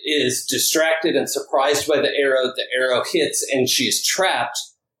 She is distracted and surprised by the arrow. The arrow hits and she's trapped.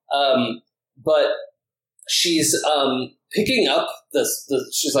 But she's picking up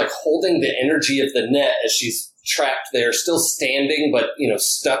she's like holding the energy of the net as she's trapped there, still standing, but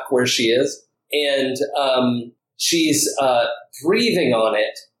stuck where she is. And she's breathing on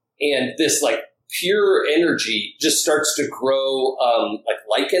it, and this like pure energy just starts to grow like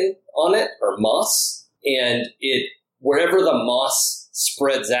lichen on it or moss, and wherever the moss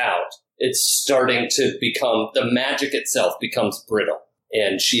spreads out, it's starting to become, the magic itself becomes brittle,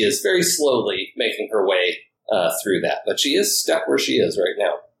 and she is very slowly making her way through that, but she is stuck where she is right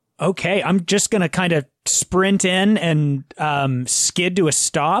now. Okay, I'm just going to kind of sprint in and skid to a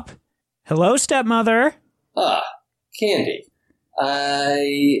stop. Hello, stepmother. Ah, Candy.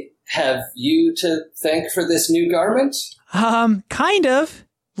 I have you to thank for this new garment? Kind of.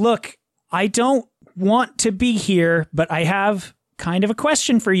 Look, I don't want to be here, but I have kind of a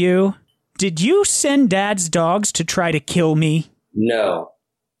question for you. Did you send Dad's dogs to try to kill me? No.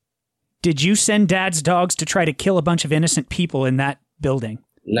 Did you send Dad's dogs to try to kill a bunch of innocent people in that building?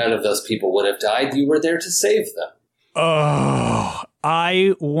 None of those people would have died. You were there to save them. Oh,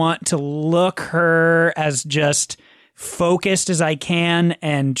 I want to look her as just focused as I can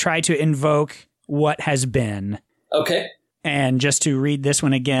and try to invoke what has been. Okay. And just to read this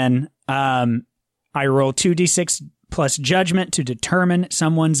one again, I roll 2d6 plus judgment to determine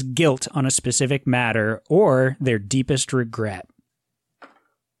someone's guilt on a specific matter or their deepest regret.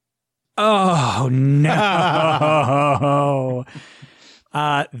 Oh, no.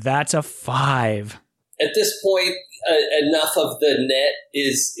 That's a 5. At this point, enough of the net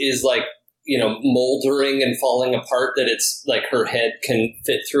is like, moldering and falling apart that it's like her head can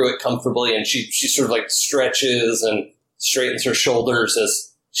fit through it comfortably, and she sort of like stretches and straightens her shoulders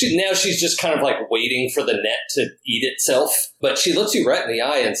as she's just kind of like waiting for the net to eat itself. But she looks you right in the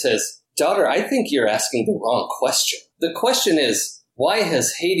eye and says, "Daughter, I think you're asking the wrong question. The question is, why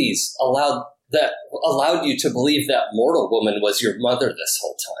has Hades allowed that allowed you to believe that mortal woman was your mother this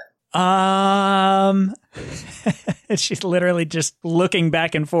whole time? She's literally just looking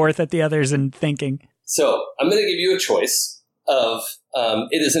back and forth at the others and thinking. So I'm going to give you a choice of,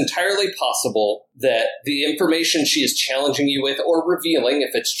 it is entirely possible that the information she is challenging you with or revealing,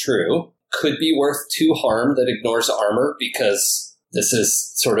 if it's true, could be worth 2 harm that ignores armor, because this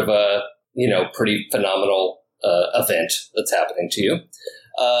is sort of a, pretty phenomenal event that's happening to you.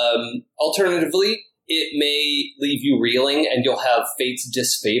 Alternatively, it may leave you reeling and you'll have fate's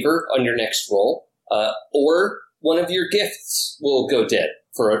disfavor on your next roll. Or one of your gifts will go dead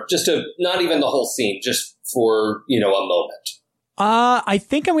for not even the whole scene, just for, a moment. I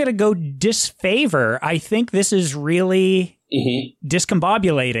think I'm going to go disfavor. I think this is really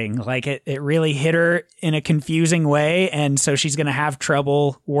discombobulating. Like it really hit her in a confusing way. And so she's going to have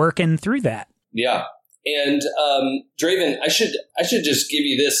trouble working through that. Yeah. And, Draven, I should just give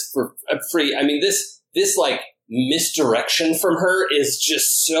you this for free. I mean, this like misdirection from her is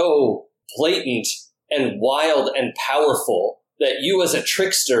just so blatant and wild and powerful that you as a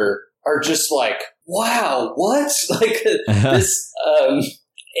trickster are just like, wow, what? Like this,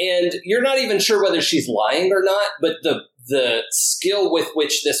 and you're not even sure whether she's lying or not, but the skill with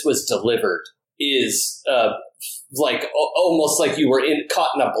which this was delivered is, like almost like you were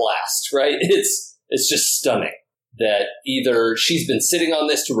caught in a blast, right? It's just stunning that either she's been sitting on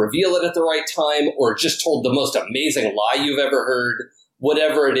this to reveal it at the right time or just told the most amazing lie you've ever heard.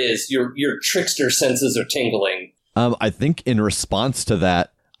 Whatever it is, your trickster senses are tingling. I think in response to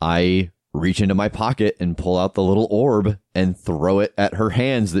that, I reach into my pocket and pull out the little orb and throw it at her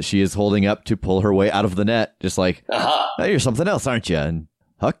hands that she is holding up to pull her way out of the net. Just like, oh, you're something else, aren't you? And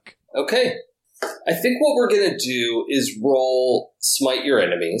huck. Okay. I think what we're going to do is roll Smite Your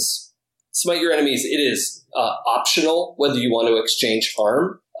Enemies. Smite Your Enemies, it is optional whether you want to exchange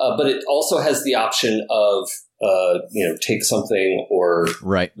harm, but it also has the option of, take something or...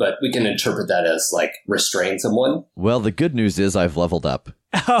 Right. But we can interpret that as, like, restrain someone. Well, the good news is I've leveled up.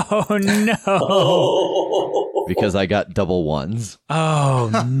 Oh, no. Because I got double ones.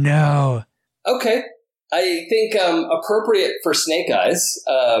 Oh, no. Okay. I think appropriate for Snake Eyes,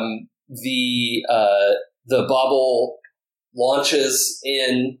 the bauble launches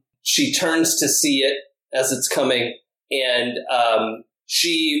in. She turns to see it as it's coming, and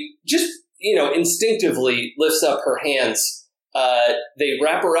she just, instinctively lifts up her hands. They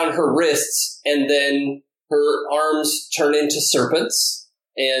wrap around her wrists, and then her arms turn into serpents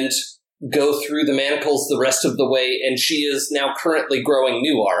and go through the manacles the rest of the way, and she is now currently growing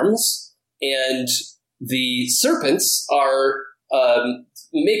new arms. And the serpents are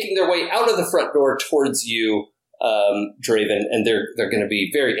making their way out of the front door towards you, Draven, and they're going to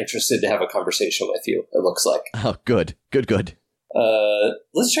be very interested to have a conversation with you, it looks like. Oh, good.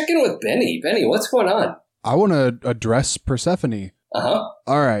 Let's check in with Benny. Benny, what's going on? I want to address Persephone. Uh-huh.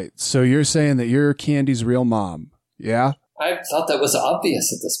 All right, so you're saying that you're Candy's real mom, yeah? I thought that was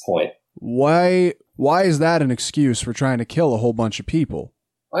obvious at this point. Why is that an excuse for trying to kill a whole bunch of people?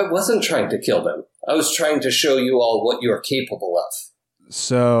 I wasn't trying to kill them. I was trying to show you all what you're capable of.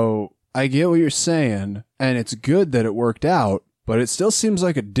 So... I get what you're saying, and it's good that it worked out, but it still seems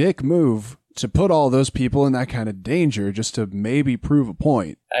like a dick move to put all those people in that kind of danger just to maybe prove a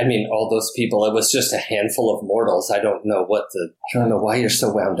point. I mean, all those people, it was just a handful of mortals. I don't know why you're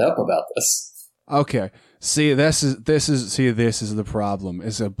so wound up about this. Okay. See, this is the problem.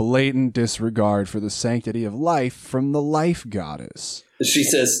 It's a blatant disregard for the sanctity of life from the life goddess. She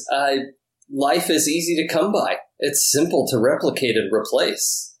says, life is easy to come by. It's simple to replicate and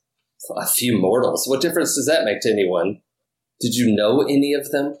replace. A few mortals. What difference does that make to anyone? Did you know any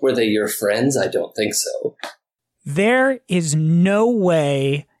of them? Were they your friends? I don't think so. There is no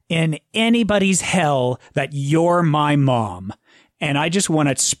way in anybody's hell that you're my mom. And I just want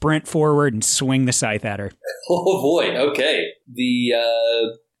to sprint forward and swing the scythe at her. Oh boy, okay.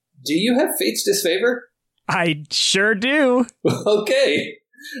 Do you have Fate's Disfavor? I sure do. Okay.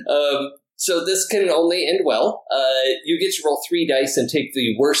 So this can only end well. You get to roll 3 dice and take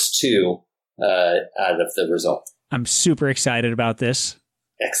the worst 2 out of the result. I'm super excited about this.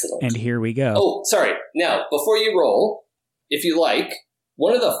 Excellent. And here we go. Oh, sorry. Now, before you roll, if you like,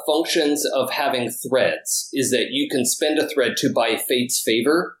 one of the functions of having threads is that you can spend a thread to buy Fate's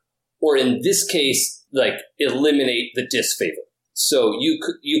favor, or in this case, like, eliminate the disfavor. So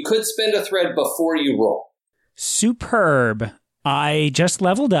you could spend a thread before you roll. Superb. I just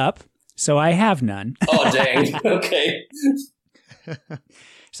leveled up. So I have none. Oh, dang. Okay.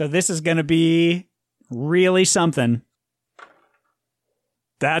 So this is going to be really something.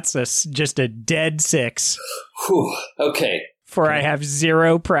 That's just a dead 6. Whew. Okay. For I have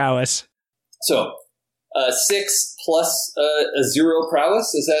 0 prowess. So 6 plus a 0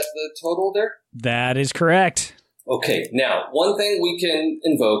 prowess. Is that the total there? That is correct. Okay. Now, one thing we can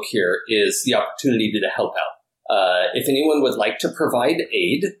invoke here is the opportunity to help out. If anyone would like to provide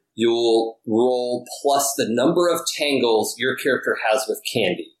aid, you'll roll plus the number of tangles your character has with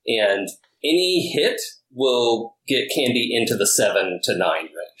Candy. And any hit will get Candy into the 7 to 9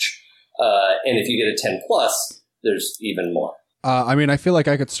 range. And if you get a 10 plus, there's even more. I feel like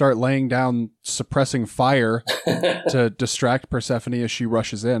I could start laying down suppressing fire to distract Persephone as she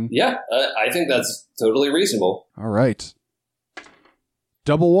rushes in. Yeah, I think that's totally reasonable. All right.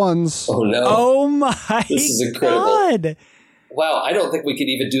 Double ones. Oh, no. Oh, my This is incredible. God. Wow, I don't think we could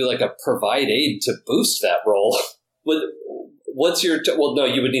even do like a provide aid to boost that roll. What's your... well, no,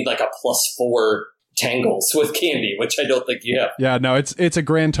 you would need like a +4 tangles with Candy, which I don't think you have. Yeah, no, it's a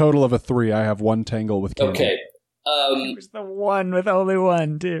grand total of a 3. I have 1 tangle with Candy. Okay. There's the one with only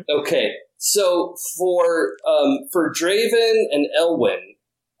 1, too. Okay, so for Draven and Elwyn,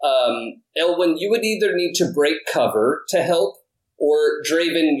 you would either need to break cover to help, or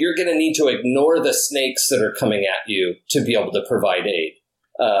Draven, you're going to need to ignore the snakes that are coming at you to be able to provide aid.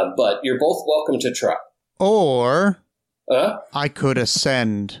 But you're both welcome to try. Or I could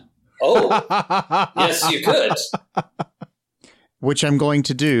ascend. Oh, yes, you could. Which I'm going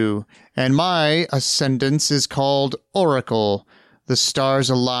to do. And my ascendance is called Oracle. The stars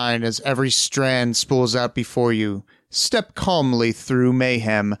align as every strand spools out before you. Step calmly through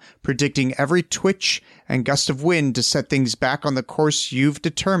mayhem, predicting every twitch and gust of wind to set things back on the course you've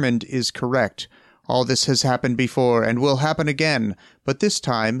determined is correct. All this has happened before and will happen again, but this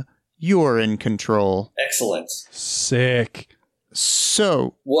time, you're in control. Excellent. Sick.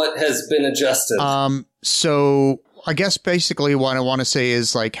 So... what has been adjusted? So... I guess basically what I want to say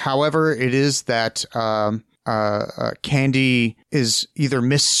is, like, however it is that Candy is either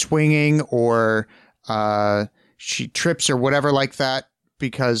miss-swinging or she trips or whatever like that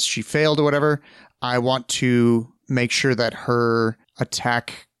because she failed or whatever, I want to make sure that her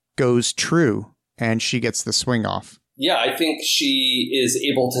attack goes true and she gets the swing off. Yeah, I think she is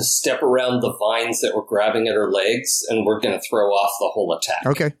able to step around the vines that were grabbing at her legs, and we're going to throw off the whole attack.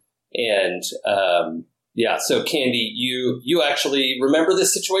 Okay. And... yeah, so Candy, you actually remember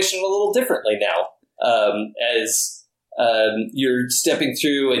this situation a little differently now, as you're stepping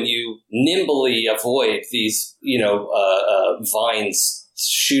through and you nimbly avoid these, vines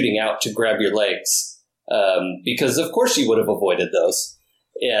shooting out to grab your legs, because of course you would have avoided those,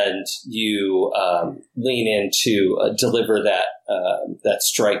 and you lean in to deliver that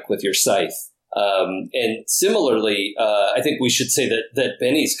strike with your scythe. And similarly, I think we should say that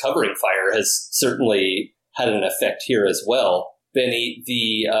Benny's covering fire has certainly had an effect here as well. Benny,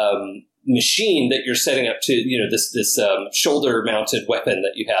 the machine that you're setting up to, this shoulder-mounted weapon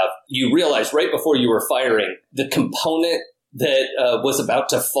that you have, you realize right before you were firing, the component that was about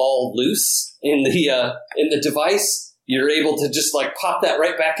to fall loose in the device, you're able to just like pop that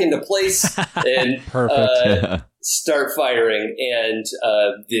right back into place and Perfect. start firing, and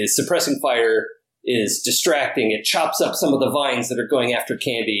the suppressing fire is distracting. It chops up some of the vines that are going after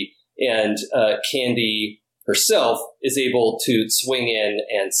Candy, and Candy herself is able to swing in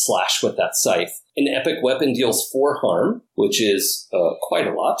and slash with that scythe. An epic weapon deals 4 harm, which is quite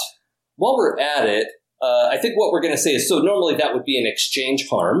a lot. While we're at it, I think what we're going to say is, so normally that would be an exchange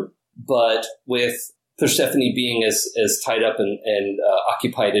harm, but with Persephone being as tied up and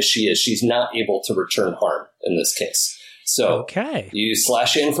occupied as she is, she's not able to return harm in this case. So okay, you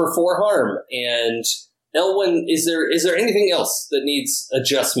slash in for 4 harm. And Elwyn, is there anything else that needs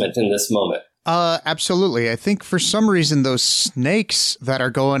adjustment in this moment? Absolutely. I think for some reason those snakes that are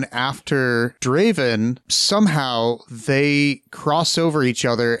going after Draven, somehow they cross over each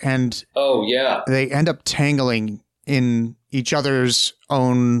other and oh yeah, they end up tangling in each other's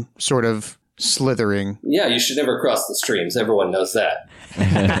own sort of slithering. Yeah, you should never cross the streams. Everyone knows that.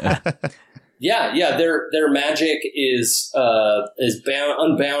 Yeah. Their magic is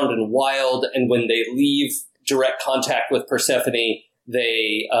unbound and wild, and when they leave direct contact with Persephone,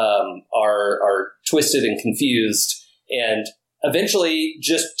 they are twisted and confused, and eventually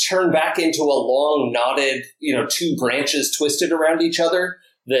just turn back into a long knotted, 2 branches twisted around each other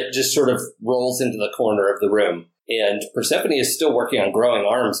that just sort of rolls into the corner of the room. And Persephone is still working on growing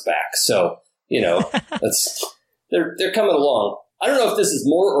arms back, so they're coming along. I don't know if this is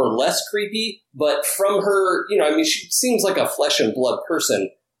more or less creepy, but from her, she seems like a flesh and blood person,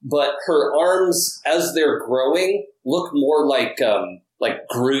 but her arms, as they're growing, look more like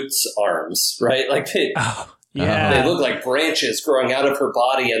Groot's arms, right? Like they yeah, they look like branches growing out of her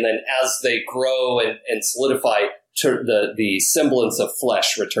body, and then as they grow and solidify, the semblance of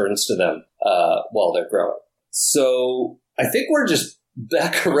flesh returns to them while they're growing. So I think we're just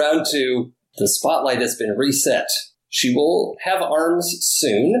back around to the spotlight has been reset. She will have arms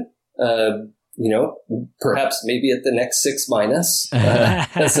soon. Perhaps maybe at the next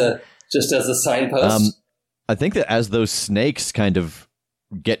 6-, just as a signpost. I think that as those snakes kind of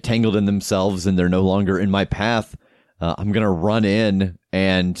get tangled in themselves and they're no longer in my path, I'm going to run in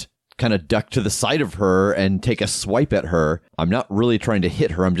and kind of duck to the side of her and take a swipe at her. I'm not really trying to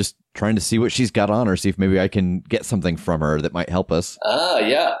hit her. I'm just trying to see what she's got on her, see if maybe I can get something from her that might help us.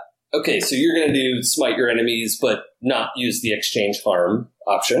 Yeah. Okay, so you're going to do smite your enemies, but not use the exchange harm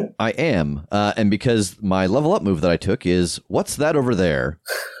option. I am. And because my level up move that I took is, what's that over there?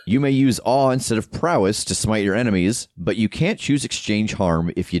 You may use awe instead of prowess to smite your enemies, but you can't choose exchange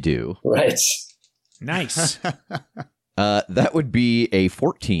harm if you do. Right. Nice. That would be a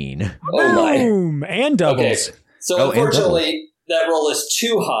 14. Boom! And doubles. Okay. So unfortunately, that roll is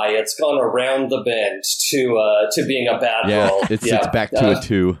too high. It's gone around the bend to being a bad roll. It's back to a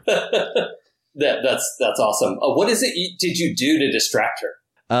 2. That's awesome. What is it did you do to distract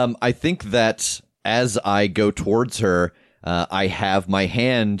her? I think that as I go towards her, I have my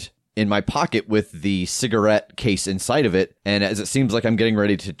hand in my pocket with the cigarette case inside of it, and as it seems like I'm getting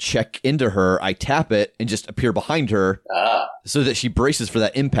ready to check into her, I tap it and just appear behind her so that she braces for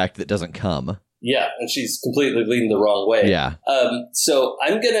that impact that doesn't come. Yeah, and she's completely leading the wrong way. Yeah. So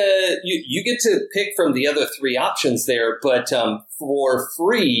I'm gonna you get to pick from the other 3 options there, but for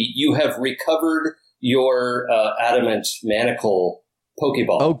free you have recovered your adamant manacle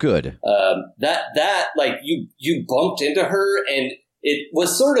Pokeball. Oh, good. That like you bumped into her and it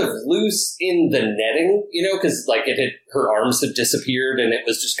was sort of loose in the netting, because like her arms had disappeared and it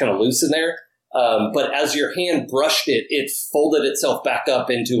was just kind of loose in there. But as your hand brushed it, it folded itself back up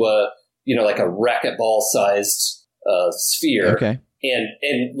into a like a racquetball sized sphere. Okay.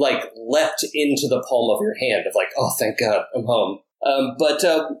 And like leapt into the palm of your hand of like, oh, thank God, I'm home. But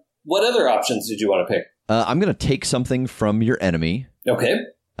what other options did you want to pick? I'm going to take something from your enemy. Okay.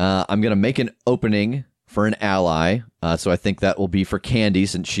 I'm going to make an opening for an ally. So I think that will be for Candy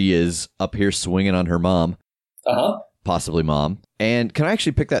since she is up here swinging on her mom. Uh-huh. Possibly mom. And can I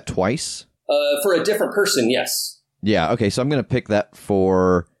actually pick that twice? For a different person, yes. Yeah, okay, so I'm going to pick that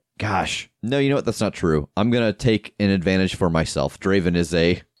for... Gosh. No, you know what? That's not true. I'm going to take an advantage for myself. Draven is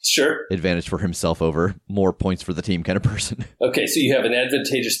a... Sure. Advantage for himself over more points for the team kind of person. Okay, so you have an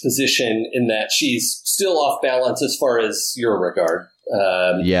advantageous position in that she's still off balance as far as your regard.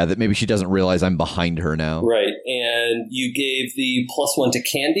 Yeah, that maybe she doesn't realize I'm behind her now. Right, and you gave the +1 to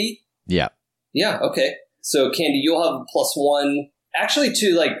Candy? Yeah. Yeah, okay. So, Candy, you'll have a +1. Actually,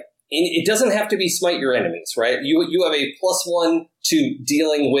 to, like, it doesn't have to be smite your enemies, right? You have a +1 to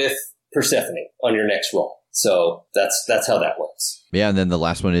dealing with Persephone on your next roll. So, that's how that works. Yeah, and then the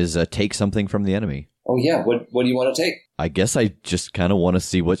last one is take something from the enemy. Oh, yeah. What do you want to take? I guess I just kind of want to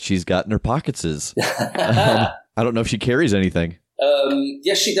see what she's got in her pockets is. I don't know if she carries anything.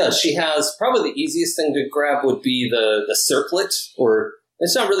 Yes, she does. She has probably the easiest thing to grab would be the circlet, or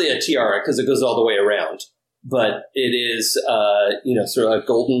it's not really a tiara because it goes all the way around, but it is, sort of a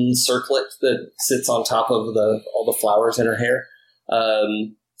golden circlet that sits on top of all the flowers in her hair.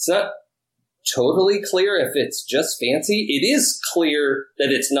 It's not totally clear if it's just fancy. It is clear that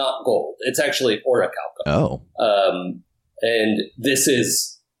it's not gold. It's actually orichalcum. Oh. And this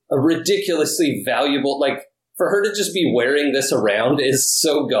is a ridiculously valuable, like, for her to just be wearing this around is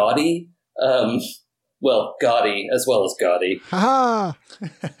so gaudy. Gaudy as well as gaudy. Ha!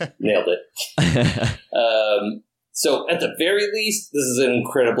 Nailed it. So at the very least, this is an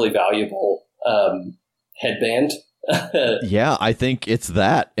incredibly valuable headband. Yeah, I think it's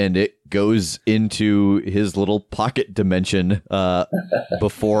that, and it goes into his little pocket dimension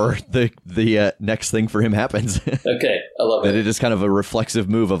before the next thing for him happens. Okay, I love it. That it is kind of a reflexive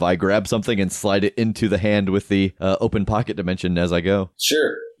move of I grab something and slide it into the hand with the open pocket dimension as I go.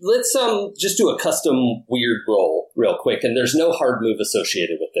 Sure. Let's just do a custom weird roll real quick, and there's no hard move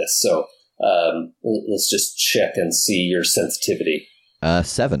associated with this, so let's just check and see your sensitivity.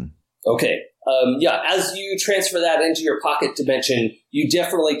 7. Okay. As you transfer that into your pocket dimension, you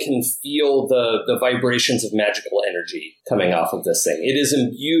definitely can feel the vibrations of magical energy coming off of this thing. It is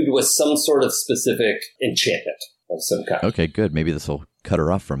imbued with some sort of specific enchantment of some kind. Okay, good. Maybe this will cut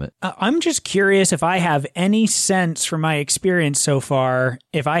her off from it. I'm just curious if I have any sense from my experience so far,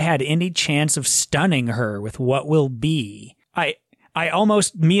 if I had any chance of stunning her with what will be. I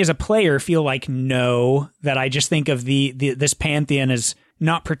almost, me as a player, feel like no, that I just think of this pantheon as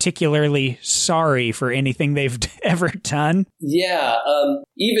not particularly sorry for anything they've ever done. Yeah,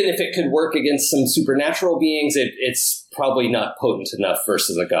 even if it could work against some supernatural beings, it's probably not potent enough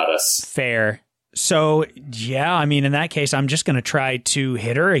versus a goddess. Fair. So, yeah, I mean, in that case, I'm just going to try to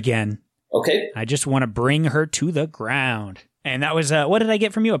hit her again. Okay. I just want to bring her to the ground. And that was, what did I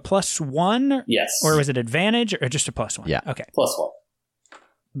get from you? A +1? Yes. Or was it advantage or just a +1? Yeah. Okay. +1.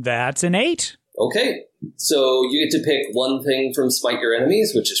 That's an 8. Okay. So you get to pick one thing from Smite Your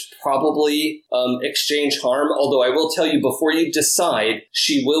Enemies, which is probably exchange harm. Although I will tell you before you decide,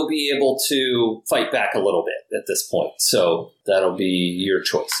 she will be able to fight back a little bit at this point. So that'll be your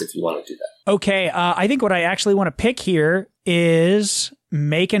choice if you want to do that. Okay. I think what I actually want to pick here is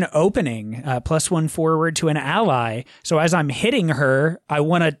make an opening, +1 forward to an ally. So as I'm hitting her, I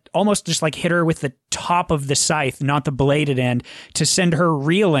want to almost just like hit her with the top of the scythe, not the bladed end, to send her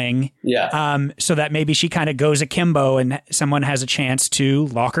reeling. Yeah. So that maybe she kind of goes akimbo and someone has a chance to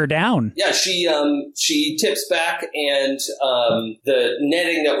lock her down. Yeah, she tips back, and the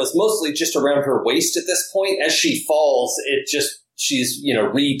netting that was mostly just around her waist at this point, as she falls, she's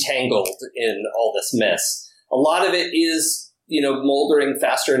retangled in all this mess. A lot of it is moldering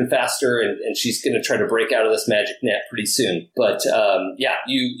faster and faster, and she's going to try to break out of this magic net pretty soon. But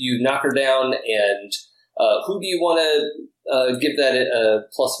you knock her down, and who do you want to give that a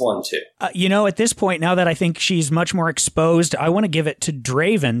 +1 to? At this point, now that I think she's much more exposed, I want to give it to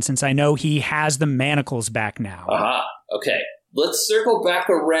Draven, since I know he has the manacles back now. Aha, okay. Let's circle back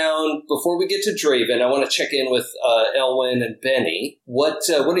around. Before we get to Draven, I want to check in with Elwyn and Benny. What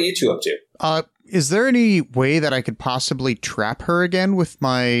are you two up to? Is there any way that I could possibly trap her again with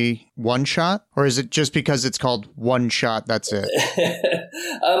my one shot? Or is it just because it's called one shot, that's it?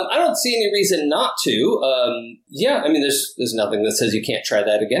 I don't see any reason not to. There's nothing that says you can't try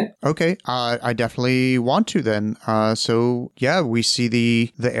that again. Okay, I definitely want to then. We see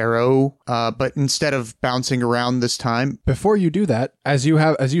the arrow, but instead of bouncing around this time. Before you do that, as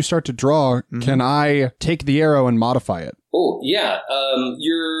you start to draw, can I take the arrow and modify it? Oh, yeah.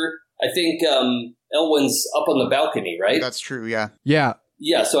 I think Elwyn's up on the balcony, right? That's true, yeah. Yeah.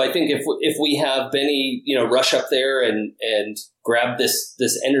 Yeah, so I think if we have Benny, rush up there and grab this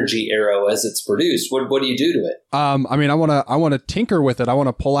energy arrow as it's produced, what do you do to it? I want to tinker with it. I want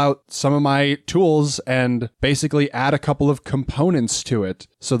to pull out some of my tools and basically add a couple of components to it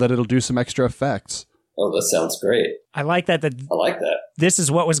so that it'll do some extra effects. Oh, that sounds great. I like that. I like that. This is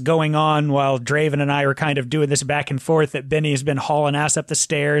what was going on while Draven and I were kind of doing this back and forth, that Benny has been hauling ass up the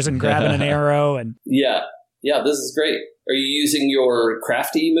stairs and grabbing an arrow. And Yeah, this is great. Are you using your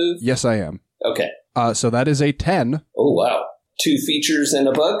crafty move? Yes, I am. Okay. So that is a 10. Oh, wow. 2 features and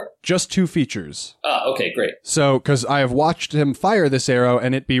a bug? Just 2 features. Okay, great. So, because I have watched him fire this arrow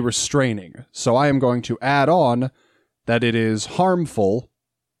and it be restraining. So I am going to add on that it is harmful.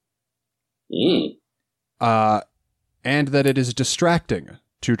 And that it is distracting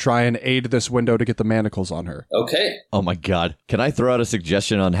to try and aid this window to get the manacles on her. Okay. Oh my god. Can I throw out a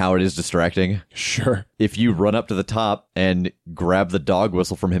suggestion on how it is distracting? Sure. If you run up to the top and grab the dog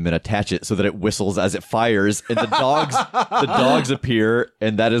whistle from him and attach it so that it whistles as it fires, and the dogs appear,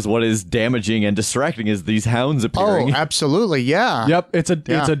 and that is what is damaging and distracting, is these hounds appearing. Oh, absolutely, yeah. Yep, it's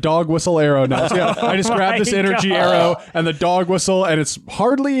a dog whistle arrow now. So yeah, I just grabbed this energy arrow and the dog whistle, and it's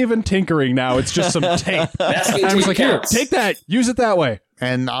hardly even tinkering now. It's just some tape. Masking I was like, here, counts. take that, use it that way.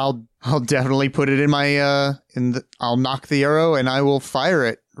 And I'll definitely put it in my I'll knock the arrow and I will fire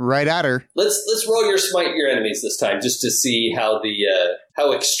it right at her. Let's roll your Smite Your Enemies this time, just to see how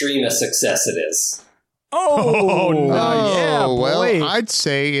how extreme a success it is. Oh, yeah, boy. Well, I'd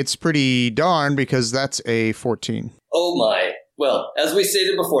say it's pretty darn, because that's a 14. Oh my. Well, as we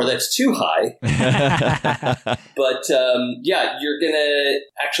stated before, that's too high. But you're going to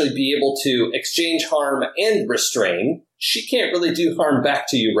actually be able to exchange harm and restrain. She can't really do harm back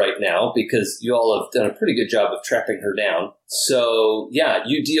to you right now because you all have done a pretty good job of trapping her down. So,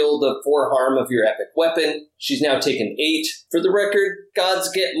 you deal the 4 harm of your epic weapon. She's now taken 8. For the record,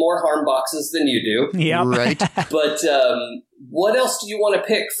 gods get more harm boxes than you do. Yep. Right. But what else do you want to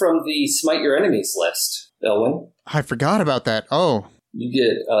pick from the Smite Your Enemies list, Elwyn? I forgot about that. Oh. You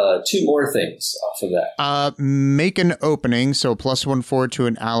get 2 more things off of that. Make an opening, so +1 forward to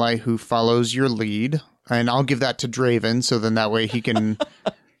an ally who follows your lead. And I'll give that to Draven, so then that way he can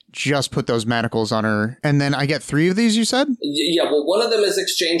just put those manacles on her. And then I get 3 of these, you said? Yeah, well, one of them is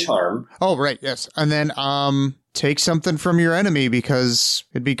exchange harm. Oh, right, yes. And then take something from your enemy because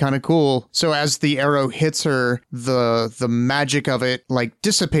it'd be kind of cool. So as the arrow hits her, the magic of it like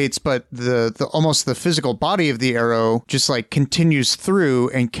dissipates, but the almost the physical body of the arrow just like continues through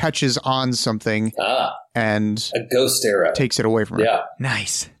and catches on something. And a ghost arrow takes it away from her. Yeah.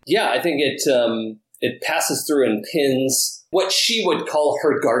 Nice. Yeah, I think it passes through and pins what she would call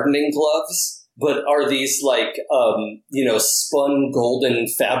her gardening gloves, but are these like spun golden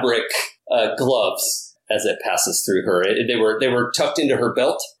fabric gloves as it passes through her. They were tucked into her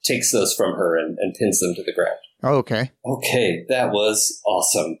belt, takes those from her and pins them to the ground. Oh, okay. Okay, that was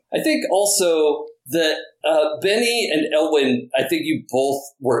awesome. I think also that Benny and Elwyn, I think you both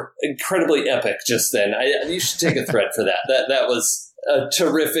were incredibly epic just then. You should take a thread for that. That was a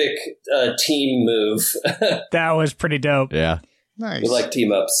terrific team move. That was pretty dope. Yeah. Nice. We like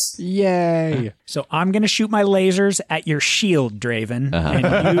team ups. Yay. So I'm going to shoot my lasers at your shield, Draven.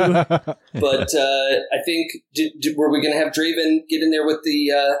 And you... But I think, were we going to have Draven get in there with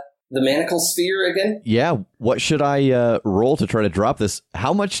the manacle sphere again? Yeah. What should I roll to try to drop this?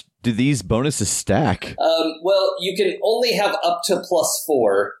 How much do these bonuses stack? Well, you can only have up to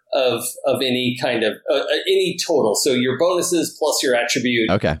 +4 of any kind of any total. So your bonuses plus your attribute.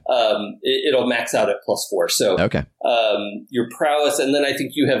 Okay. It'll max out at +4. So okay. Your prowess, and then I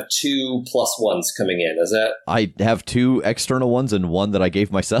think you have 2 +1s coming in. Is that? I have 2 external ones and 1 that I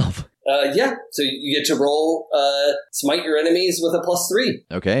gave myself. Yeah. So you get to roll smite your enemies with a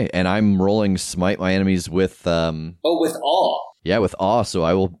 +3. Okay, and I'm rolling smite my enemies with with awe. Yeah, with awe, so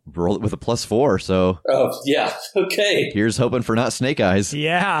I will roll it with a +4, so... Oh, yeah, okay. Here's hoping for not snake eyes.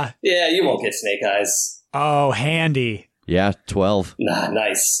 Yeah. Yeah, you won't get snake eyes. Oh, handy. Yeah, 12.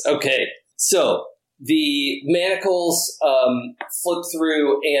 Nice. Okay, so the manacles flip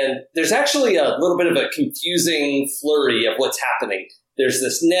through, and there's actually a little bit of a confusing flurry of what's happening. There's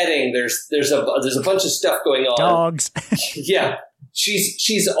this netting, there's a bunch of stuff going on. Dogs. Yeah.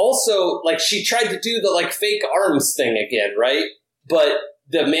 She's also, like, she tried to do the, like, fake arms thing again, right? But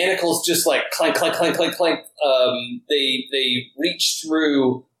the manacles just, like, clank, clank, clank, clank, clank. They reach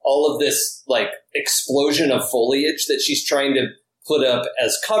through all of this, like, explosion of foliage that she's trying to put up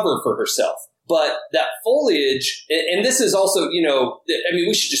as cover for herself. But that foliage, and this is also,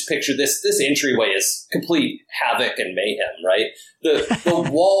 we should just picture this entryway is complete havoc and mayhem, right? The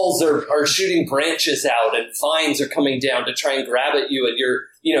walls are shooting branches out and vines are coming down to try and grab at you. And you're,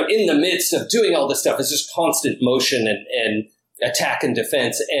 in the midst of doing all this stuff. It's just constant motion and attack and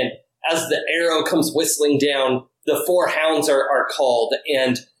defense. And as the arrow comes whistling down, the 4 hounds are called.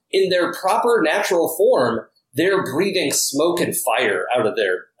 And in their proper natural form, they're breathing smoke and fire out of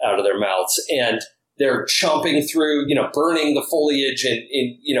their mouths, and they're chomping through, burning the foliage and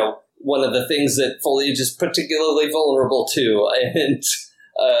one of the things that foliage is particularly vulnerable to. And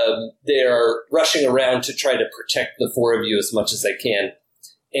they're rushing around to try to protect the 4 of you as much as they can.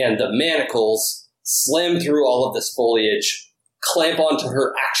 And the manacles slam through all of this foliage, clamp onto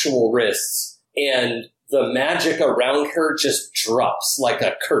her actual wrists, and the magic around her just drops like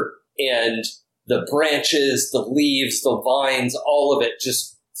a curtain. And the branches, the leaves, the vines, all of it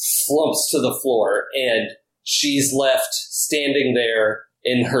just flumps to the floor. And she's left standing there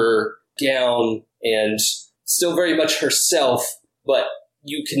in her gown and still very much herself, but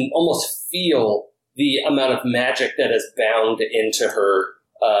you can almost feel the amount of magic that is bound into her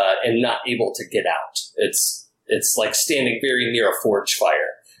and not able to get out. It's like standing very near a forge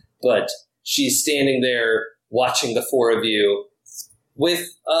fire. But she's standing there watching the 4 of you with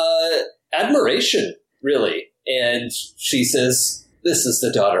admiration, really. And she says, "This is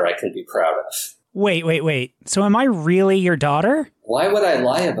the daughter I can be proud of." Wait. So am I really your daughter? Why would I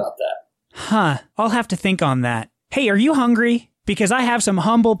lie about that? Huh. I'll have to think on that. Hey, are you hungry? Because I have some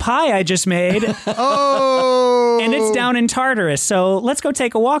humble pie I just made. Oh! And it's down in Tartarus, so let's go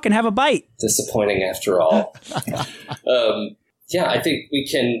take a walk and have a bite. Disappointing after all. Yeah, I think we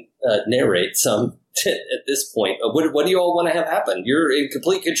can narrate some at this point. What do you all want to have happen? You're in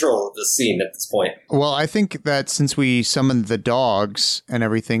complete control of the scene at this point. Well, I think that since we summoned the dogs and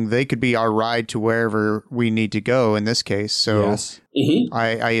everything, they could be our ride to wherever we need to go in this case. So Yes. Mm-hmm.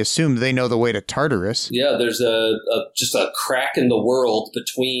 I assume they know the way to Tartarus. Yeah, there's just a crack in the world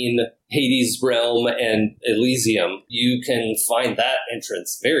between Hades' realm and Elysium. You can find that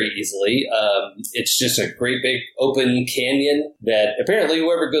entrance very easily. It's just a great big open canyon that apparently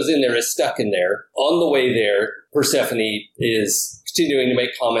whoever goes in there is stuck in there. On the way there, Persephone is continuing to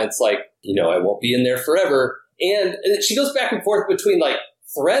make comments like, I won't be in there forever. And she goes back and forth between like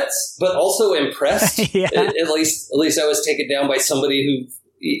threats, but also impressed. Yeah. At least I was taken down by somebody who,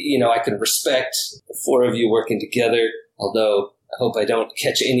 I can respect the 4 of you working together. Although hope I don't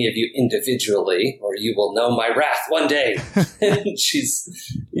catch any of you individually, or you will know my wrath one day. And she's,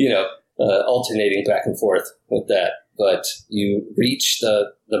 alternating back and forth with that. But you reach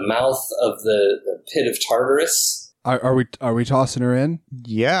the mouth of the pit of Tartarus. Are we tossing her in?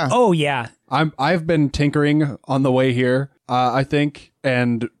 Yeah. Oh, yeah. I've been tinkering on the way here, I think.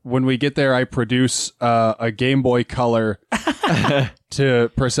 And when we get there, I produce a Game Boy Color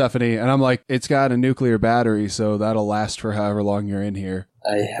to Persephone. And I'm like, it's got a nuclear battery, so that'll last for however long you're in here.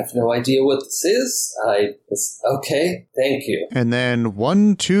 I have no idea what this is. Okay, thank you. And then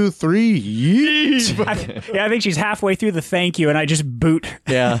 1, 2, 3, yeet. I think she's halfway through the thank you, and I just boot.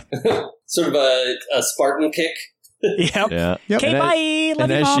 Yeah. Sort of a Spartan kick. Yep. Yeah. Okay, bye.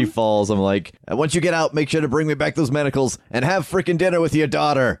 Love And you, as she Mom. falls, I'm like, once you get out, make sure to bring me back those manacles and have freaking dinner with your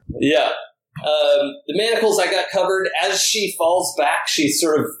daughter. Yeah. The manacles I got covered. As she falls back, she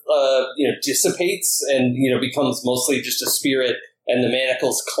sort of, dissipates and, becomes mostly just a spirit. And the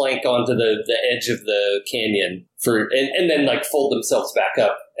manacles clank onto the edge of the canyon and then like fold themselves back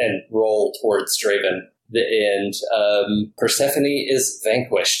up and roll towards Draven. And Persephone is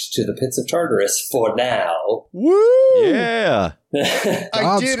vanquished to the pits of Tartarus for now. Woo! Yeah. I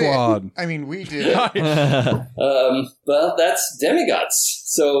God did Squad. it. I mean, we did it. Well, that's Demigods.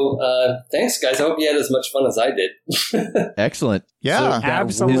 So thanks, guys. I hope you had as much fun as I did. Excellent. Yeah.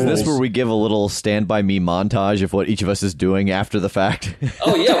 Absolutely. Is this where we give a little Stand By Me montage of what each of us is doing after the fact?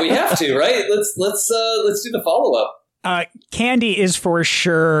 Oh yeah, we have to, right? Let's do the follow up. Candy is for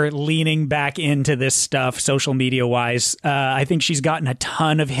sure leaning back into this stuff social media wise. I think she's gotten a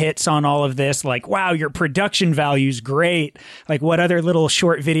ton of hits on all of this. Like, wow, your production value's great. Like, what other little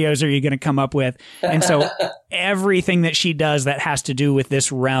short videos are you going to come up with? And so everything that she does that has to do with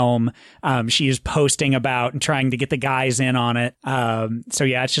this realm, she is posting about and trying to get the guys in on it. So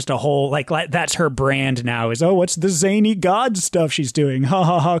yeah, it's just a whole, like that's her brand now is, oh, what's the zany god stuff she's doing? Ha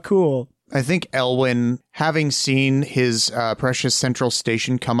ha ha, cool. I think Elwyn, having seen his precious central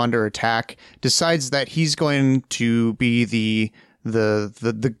station come under attack, decides that he's going to be the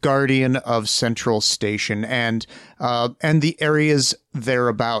guardian of Central Station and the areas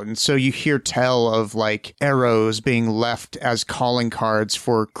thereabout. And so you hear tell of like arrows being left as calling cards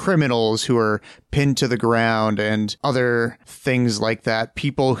for criminals who are pinned to the ground and other things like that.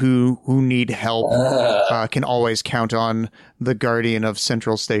 People who need help can always count on the guardian of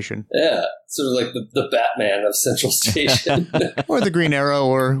Central Station. Yeah, sort of like the Batman of Central Station. Or the Green Arrow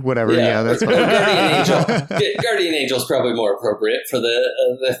or whatever. Yeah, that's what Guardian Angel. Guardian Angel is probably more appropriate for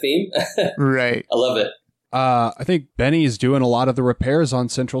the theme. Right. I love it. I think Benny is doing a lot of the repairs on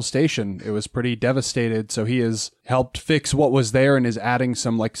Central Station. It was pretty devastated, so he has helped fix what was there and is adding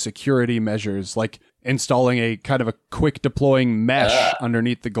some like security measures, like installing a kind of a quick deploying mesh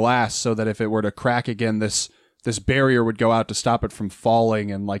underneath the glass so that if it were to crack again, this barrier would go out to stop it from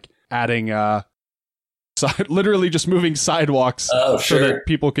falling, and like adding literally just moving sidewalks so that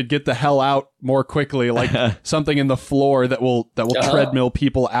people could get the hell out more quickly, like something in the floor that will treadmill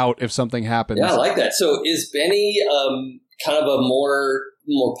people out if something happens. Yeah, I like that. So is Benny kind of a more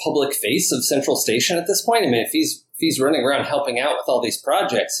public face of Central Station at this point? I mean, if he's running around helping out with all these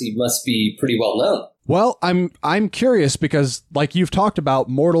projects, he must be pretty well known. Well, I'm curious because, like you've talked about,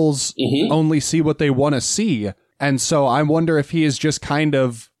 mortals only see what they want to see, and so I wonder if he is just kind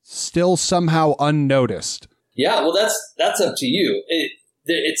of still somehow unnoticed. Yeah, well, that's up to you.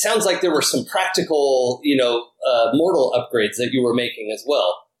 It sounds like there were some practical, mortal upgrades that you were making as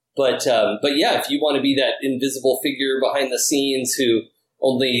well. But yeah, if you want to be that invisible figure behind the scenes who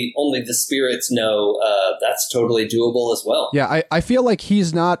only the spirits know, that's totally doable as well. Yeah, I feel like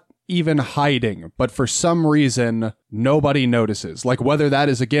he's not even hiding, but for some reason, nobody notices. Like whether that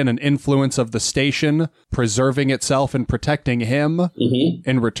is, again, an influence of the station preserving itself and protecting him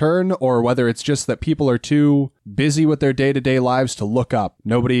in return, or whether it's just that people are too busy with their day-to-day lives to look up.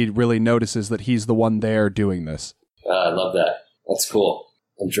 Nobody really notices that he's the one there doing this. I love that. That's cool.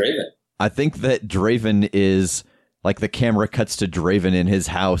 And Draven. I think that Draven is, like, the camera cuts to Draven in his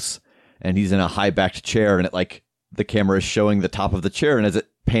house, and he's in a high-backed chair, and the camera is showing the top of the chair, and as it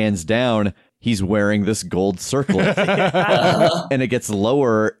pans down, he's wearing this gold circlet. And it gets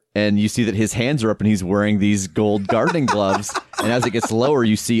lower, and you see that his hands are up, and he's wearing these gold gardening gloves. And as it gets lower,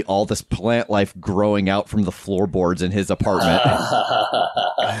 you see all this plant life growing out from the floorboards in his apartment.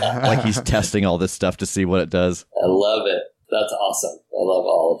 Like he's testing all this stuff to see what it does. I love it. That's awesome. I love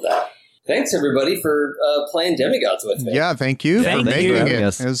all of that. Thanks, everybody, for playing Demigods with me. Yeah, thank you for making it.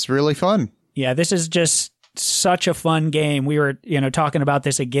 Yes. It was really fun. Yeah, this is just such a fun game. We were, talking about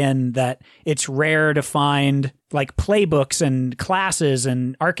this again, that it's rare to find like playbooks and classes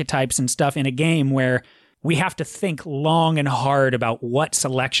and archetypes and stuff in a game where we have to think long and hard about what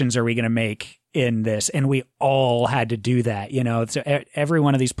selections are we going to make in this. And we all had to do that. So every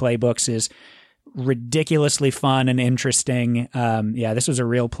one of these playbooks is ridiculously fun and interesting. This was a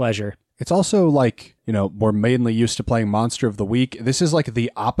real pleasure. It's also like, we're mainly used to playing Monster of the Week. This is like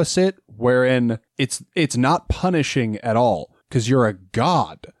the opposite, wherein it's not punishing at all because you're a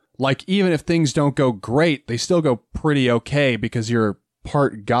god. Like, even if things don't go great, they still go pretty okay because you're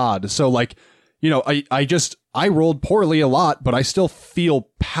part god. So like, I rolled poorly a lot, but I still feel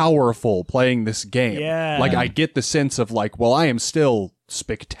powerful playing this game. Yeah. Like, I get the sense of like, well, I am still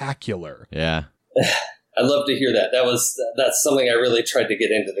spectacular. Yeah. I love to hear that. That's something I really tried to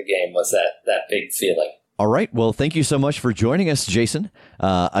get into the game, was that big feeling. All right. Well, thank you so much for joining us, Jason.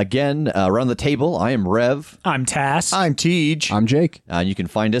 Again, around the table, I am Rev. I'm Tass. I'm Tej. I'm Jake. You can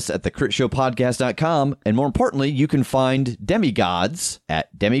find us at the CritshowPodcast.com. And more importantly, you can find Demigods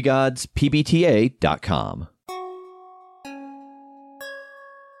at demigodspbta.com.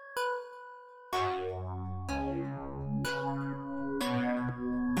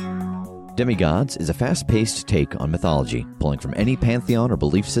 Demigods is a fast-paced take on mythology, pulling from any pantheon or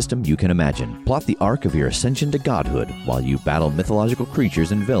belief system you can imagine. Plot the arc of your ascension to godhood while you battle mythological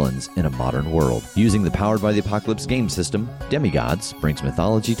creatures and villains in a modern world. Using the Powered by the Apocalypse game system, Demigods brings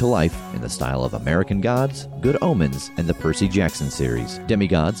mythology to life in the style of American Gods, Good Omens, and the Percy Jackson series.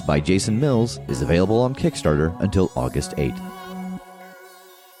 Demigods by Jason Mills is available on Kickstarter until August 8th.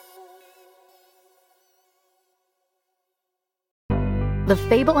 The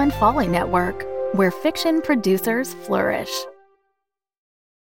Fable and Folly Network, where fiction producers flourish.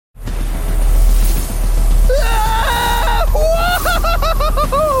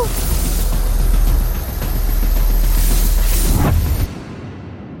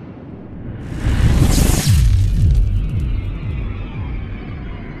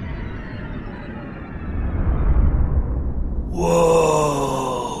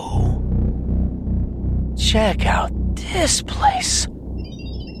 Whoa! Check out this place.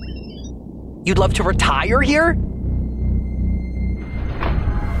 You'd love to retire here?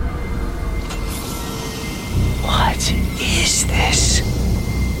 What is this?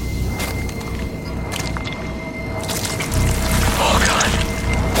 Oh God,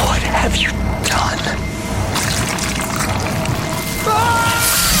 what have you done?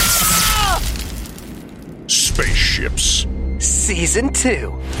 Ah! Spaceships. Season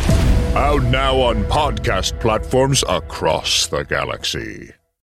 2. Out now on podcast platforms across the galaxy.